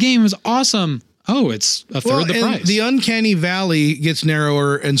 wow, that game was awesome. Oh, it's a third the price. The uncanny valley gets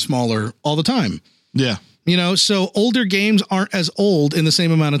narrower and smaller all the time. Yeah. So older games aren't as old in the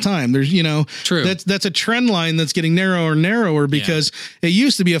same amount of time. There's, True. That's a trend line that's getting narrower and narrower because it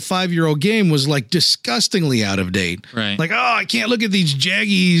used to be a 5-year-old game was like disgustingly out of date. Right. Like, I can't look at these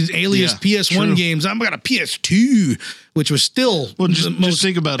jaggy alias PS1 games. I've got a PS2, which was still just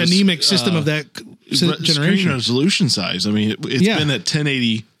think about anemic system of that generation. Screen resolution size. I mean, it's been at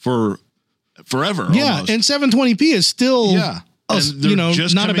 1080 for forever. Yeah. Almost. And 720p is still. Yeah. And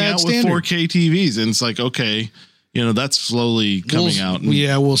just not a bad out standard. with 4K TVs, and it's like, okay, that's slowly coming out.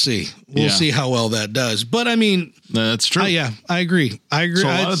 We'll see. We'll see how well that does. But I mean, that's true. I agree. So a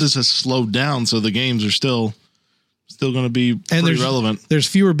lot of this has slowed down, so the games are still going to be pretty relevant. There's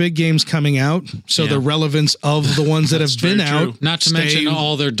fewer big games coming out, so the relevance of the ones that have been out, not to mention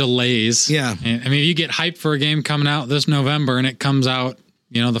all their delays. Yeah, I mean, you get hyped for a game coming out this November, and it comes out,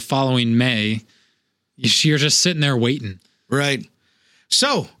 the following May. You're just sitting there waiting. Right.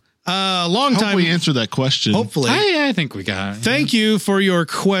 So, long time. Hope we answer that question. Hopefully. I think we got it. Thank you for your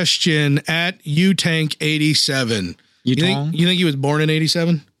question at UTank87. You think he was born in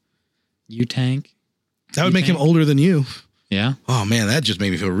 87? UTank? That would make him older than you. Yeah. Oh, man, that just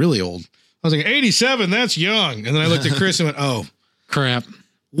made me feel really old. I was like, 87, that's young. And then I looked at Chris and went, oh. Crap.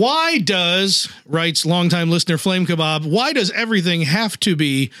 Why does, writes longtime listener Flame Kebab, why does everything have to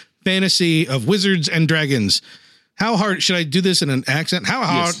be fantasy of wizards and dragons? How hard, should I do this in an accent? How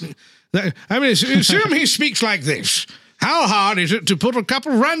hard, I mean, assume he speaks like this. How hard is it to put a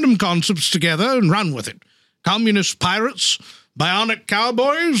couple random concepts together and run with it? Communist pirates, bionic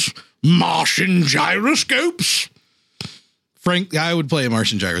cowboys, Martian gyroscopes. Frank, I would play a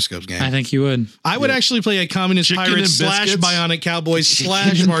Martian gyroscopes game. I think you would. I would actually play a communist Chicken pirate and slash biscuits? bionic cowboys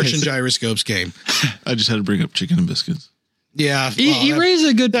slash Martian gyroscopes game. I just had to bring up chicken and biscuits. Yeah. You raise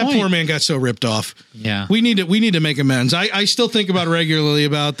a good that point. poor man got so ripped off. Yeah. We need to make amends. I still think about regularly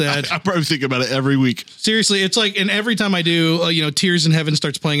about that. I probably think about it every week. Seriously, it's like, and every time I do, Tears in Heaven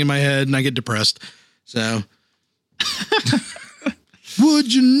starts playing in my head and I get depressed. So,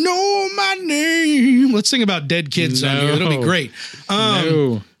 would you know my name? Let's sing about dead kids on here. That'll be great.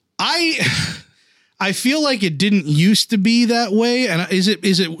 No. I feel like it didn't used to be that way. And is it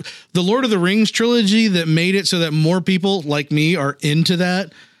the Lord of the Rings trilogy that made it so that more people like me are into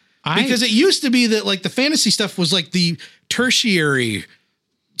that? Because it used to be that like the fantasy stuff was like the tertiary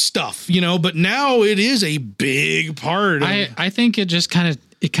stuff, but now it is a big part. I think it just kind of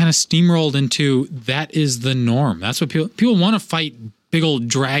steamrolled into that is the norm. That's what people want to fight big old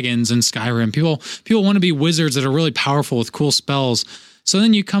dragons in Skyrim. People want to be wizards that are really powerful with cool spells. So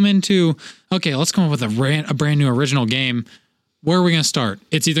then you come into, okay, let's come up with a brand new original game. Where are we going to start?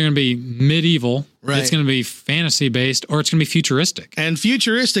 It's either going to be medieval, right. It's going to be fantasy based, or it's going to be futuristic. And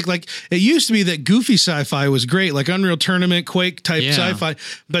futuristic, like it used to be that goofy sci-fi was great, like Unreal Tournament, Quake type sci-fi.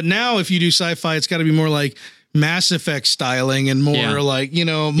 But now if you do sci-fi, it's got to be more like Mass Effect styling and more like,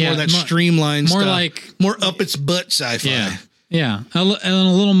 that streamlined more stuff. like more up its butt sci-fi. Yeah. And a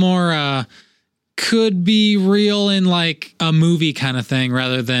little more could be real in like a movie kind of thing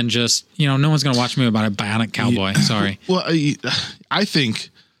rather than just, no one's going to watch a movie about a bionic cowboy. Sorry. Well, I think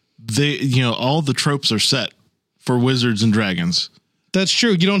all the tropes are set for wizards and dragons. That's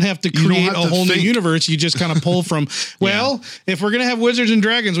true. You don't have to create a whole new universe. You just kind of pull from, if we're going to have wizards and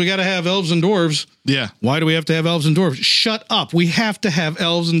dragons, we got to have elves and dwarves. Yeah. Why do we have to have elves and dwarves? Shut up. We have to have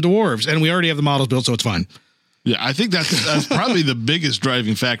elves and dwarves, and we already have the models built, so it's fine. Yeah, I think that's probably the biggest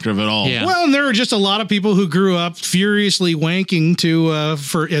driving factor of it all. Yeah. Well, and there are just a lot of people who grew up furiously wanking to,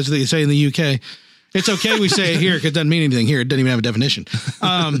 for as they say in the UK. It's okay we say it here because it doesn't mean anything here. It doesn't even have a definition.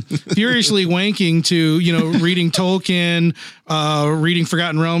 Furiously wanking to, reading Tolkien, reading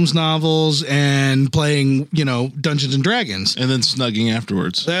Forgotten Realms novels, and playing, Dungeons and Dragons. And then snugging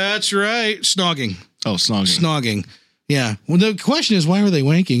afterwards. That's right. Snogging. Oh, snogging. Snogging. Yeah. Well, the question is, why were they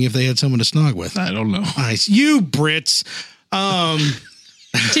wanking if they had someone to snog with? I don't know. Nice. You Brits.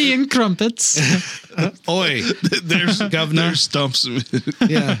 Tea and crumpets. Oi. There's governor. There's stumps.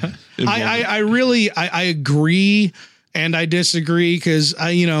 Yeah. I really agree and I disagree because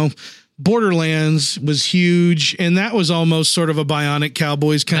Borderlands was huge and that was almost sort of a bionic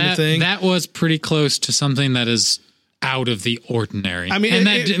cowboys kind of thing. That was pretty close to something that is out of the ordinary. I mean, and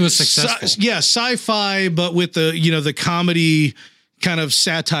it was successful. Sci-fi, but with the, the comedy kind of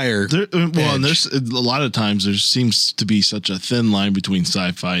satire. And there's a lot of times there seems to be such a thin line between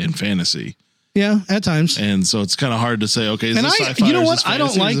sci-fi and fantasy. Yeah, at times. And so it's kind of hard to say, okay, is this sci-fi you know or is what? this I don't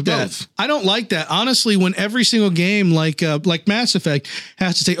fantasy or is like it that. both? I don't like that. Honestly, when every single game like Mass Effect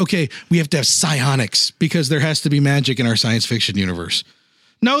has to say, okay, we have to have psionics because there has to be magic in our science fiction universe.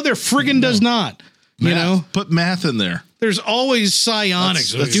 No, there friggin' does not. Math. Put math in there. There's always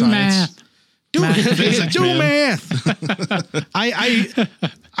psionics. That's Do science. math. Physics, math.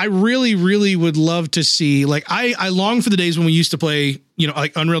 I really, really would love to see, like, I long for the days when we used to play,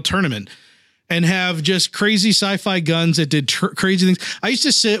 like Unreal Tournament and have just crazy sci-fi guns that did crazy things. I used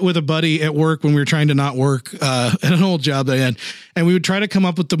to sit with a buddy at work when we were trying to not work at an old job that I had, and we would try to come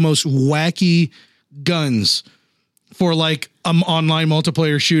up with the most wacky guns for like online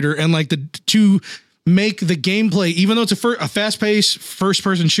multiplayer shooter and like to make the gameplay, even though it's a fast-paced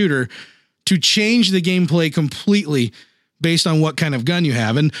first-person shooter, to change the gameplay completely based on what kind of gun you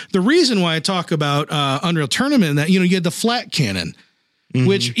have. And the reason why I talk about Unreal Tournament, that, you had the flat cannon,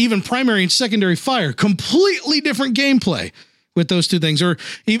 which even primary and secondary fire, completely different gameplay with those two things. Or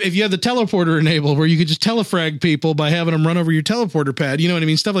if you have the teleporter enabled where you could just telefrag people by having them run over your teleporter pad, you know what I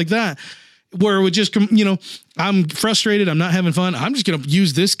mean? Stuff like that. Where it would just, I'm frustrated. I'm not having fun. I'm just going to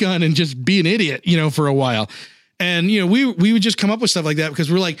use this gun and just be an idiot, for a while. And, we would just come up with stuff like that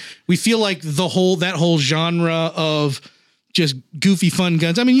because we feel like that whole genre of just goofy fun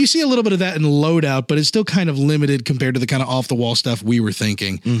guns. I mean, you see a little bit of that in Loadout, but it's still kind of limited compared to the kind of off the wall stuff we were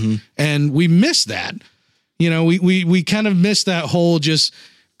thinking. Mm-hmm. And we miss that, we kind of miss that whole just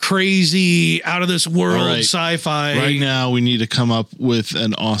crazy out of this world sci-fi. Right now we need to come up with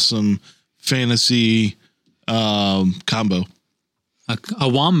an awesome fantasy combo. A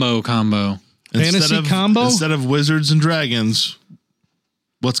wombo combo. Fantasy combo? Instead of wizards and dragons,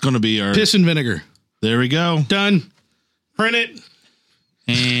 what's going to be our... Piss and vinegar. There we go. Done. Print it.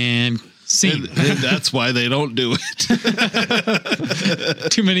 And Scene. And that's why they don't do it.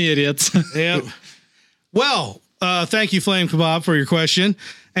 Too many idiots. Yep. Well, thank you, Flame Kebab, for your question.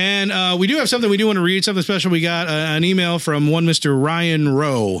 And we do have something we do want to read, something special. We got an email from one Mr. Ryan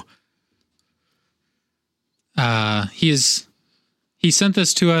Rowe. He sent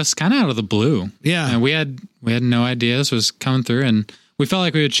this to us kind of out of the blue. Yeah. And we had no idea this was coming through, and we felt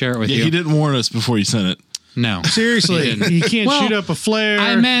like we would share it with you. He didn't warn us before you sent it. No. Seriously, you can't Well, shoot up a flare.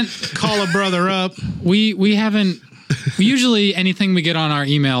 I meant call a brother up. we haven't usually anything we get on our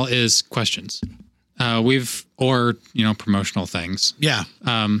email is questions. Or promotional things. Yeah.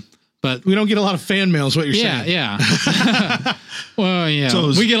 But We don't get a lot of fan mail is what you're saying. yeah. Well, yeah. So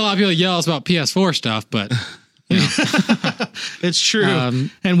We get a lot of people yell us about PS4 stuff, but It's true.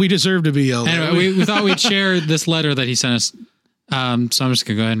 And we deserve to be yelled at. anyway, we thought we'd share this letter that he sent us. So I'm just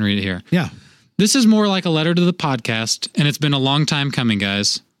gonna go ahead and read it here. Yeah. This is more like a letter to the podcast, and it's been a long time coming,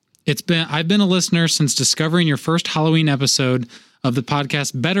 guys. I've been a listener since discovering your first Halloween episode of the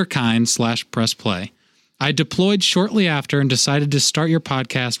podcast Better Kind / Press Play. I deployed shortly after and decided to start your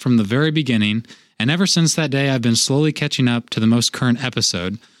podcast from the very beginning, and ever since that day I've been slowly catching up to the most current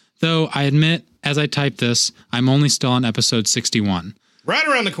episode. Though I admit, as I type this, I'm only still on episode 61. Right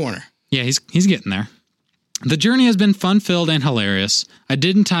around the corner. Yeah, he's getting there. The journey has been fun-filled and hilarious. I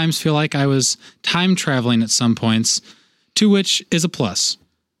did in times feel like I was time traveling at some points, to which is a plus.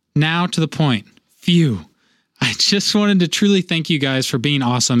 Now to the point. Phew. I just wanted to truly thank you guys for being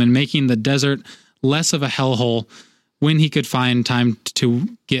awesome and making the desert less of a hellhole when he could find time to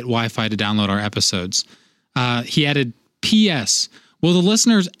get Wi-Fi to download our episodes. He added, P.S. Will the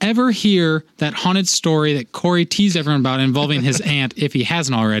listeners ever hear that haunted story that Corey teased everyone about involving his aunt, if he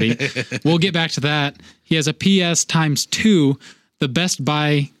hasn't already? We'll get back to that. He has a PS ×2. The Best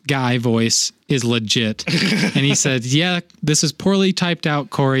Buy guy voice is legit. And he said, yeah, this is poorly typed out,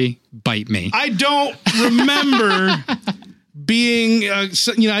 Corey. Bite me. I don't remember being, I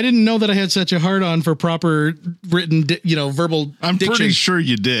didn't know that I had such a hard on for proper written, verbal I'm diction. pretty sure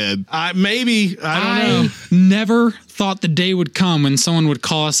you did. Maybe. I don't know. Never thought the day would come when someone would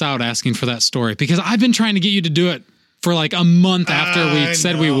call us out asking for that story, because I've been trying to get you to do it for like a month after we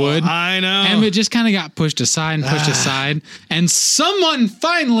said we would. I know. And it just kind of got pushed aside. And someone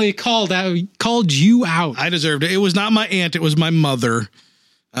finally called you out. I deserved it. It was not my aunt. It was my mother.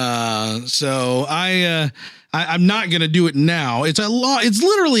 So I'm not going to do it now. It's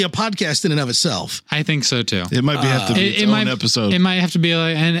literally a podcast in and of itself. I think so too. It might have to be its own episode. It might have to be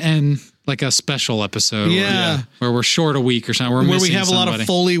like, and like a special episode. Yeah. Where we're short a week or something. Where we have a lot of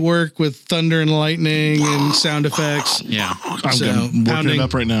Foley work with thunder and lightning and sound effects. Yeah. I'm working it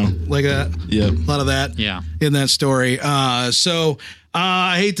up right now. Like that. Yeah. A lot of that. Yeah. In that story. So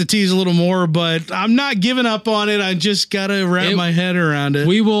I hate to tease a little more, but I'm not giving up on it. I just got to wrap my head around it.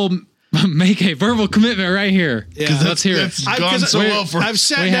 We will make a verbal commitment right here. Yeah. Let's hear it. I've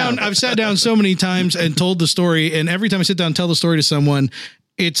sat down so many times and told the story. And every time I sit down and tell the story to someone,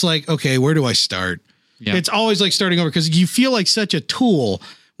 it's like, okay, where do I start? Yeah. It's always like starting over, because you feel like such a tool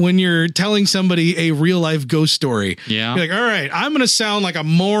when you're telling somebody a real life ghost story. Yeah. You're like, all right, I'm going to sound like a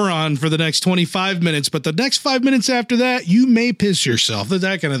moron for the next 25 minutes, but the next 5 minutes after that, you may piss yourself,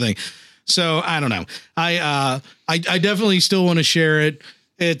 that kind of thing. So I don't know. I definitely still want to share it.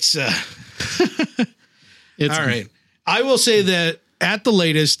 It's all right. I will say that at the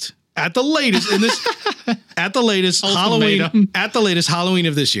latest Halloween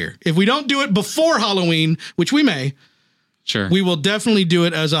of this year. If we don't do it before Halloween, which we may, sure, we will definitely do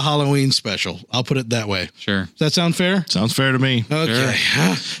it as a Halloween special. I'll put it that way. Sure. Does that sound fair? Sounds fair to me. Okay.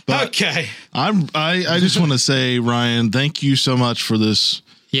 Sure. Okay. I just want to say, Ryan, thank you so much for this.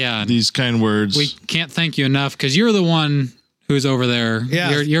 Yeah. These kind words. We can't thank you enough, because you're the one who's over there.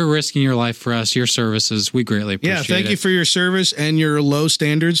 Yeah. You're risking your life for us, your services. We greatly appreciate it. Yeah, thank you for your service and your low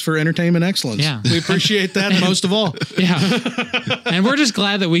standards for entertainment excellence. Yeah. We appreciate that most of all. Yeah. And we're just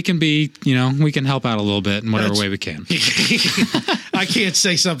glad that we can be, we can help out a little bit in whatever way we can. I can't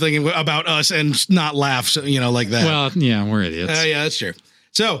say something about us and not laugh, like that. Well, yeah, we're idiots. Yeah, that's true.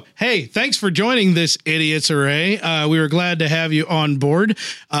 So, hey, thanks for joining this Idiots Array. We were glad to have you on board.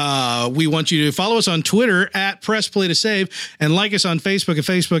 We want you to follow us on Twitter at Press Play to Save, and like us on Facebook at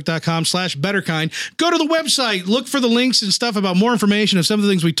facebook.com/betterkind. Go to the website, look for the links and stuff about more information of some of the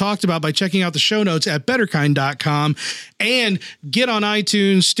things we talked about by checking out the show notes at betterkind.com, and get on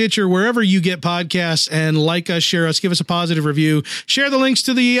iTunes, Stitcher, wherever you get podcasts, and like us, share us, give us a positive review, share the links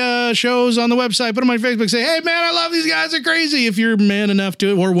to the shows on the website, put them on Facebook, say, hey man, I love these guys, they're crazy, if you're man enough to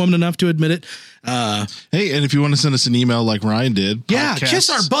it or woman enough to admit it. Hey, and if you want to send us an email like Ryan did,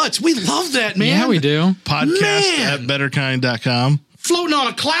 kiss our butts. We love that, man. Yeah, we do. Podcast at betterkind.com. floating on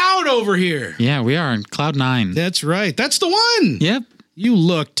a cloud over here. Yeah, we are in cloud 9. That's right. That's the one. Yep. You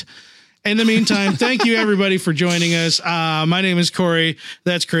looked. In the meantime, thank you everybody for joining us. My name is Corey.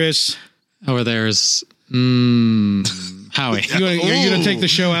 That's Chris. Over there's Howie. Are you going to take the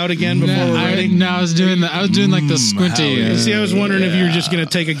show out again before we're ready? I was doing like the squinty. See, I was wondering if you were just going to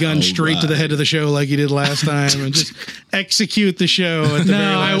take a gun straight to the head of the show like you did last time and just execute the show. At the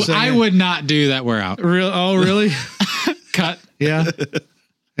very last I second. would not do that. We're out. Oh, really? Cut. Yeah.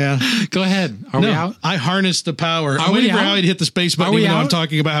 Yeah. Go ahead. Are we out? I harnessed the power. I'm we waiting for out? Howie to hit the space button, Are we even though I'm out?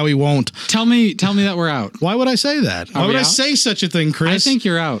 talking about how he won't. Tell me that we're out. Why would I say that? Why we would I out? say such a thing, Chris? I think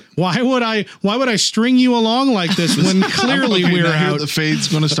you're out. Why would I string you along like this when clearly Okay, we're now here out? the fade's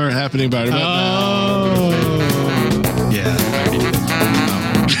going to start happening about it. Yeah.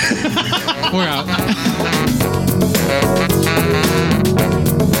 We're out.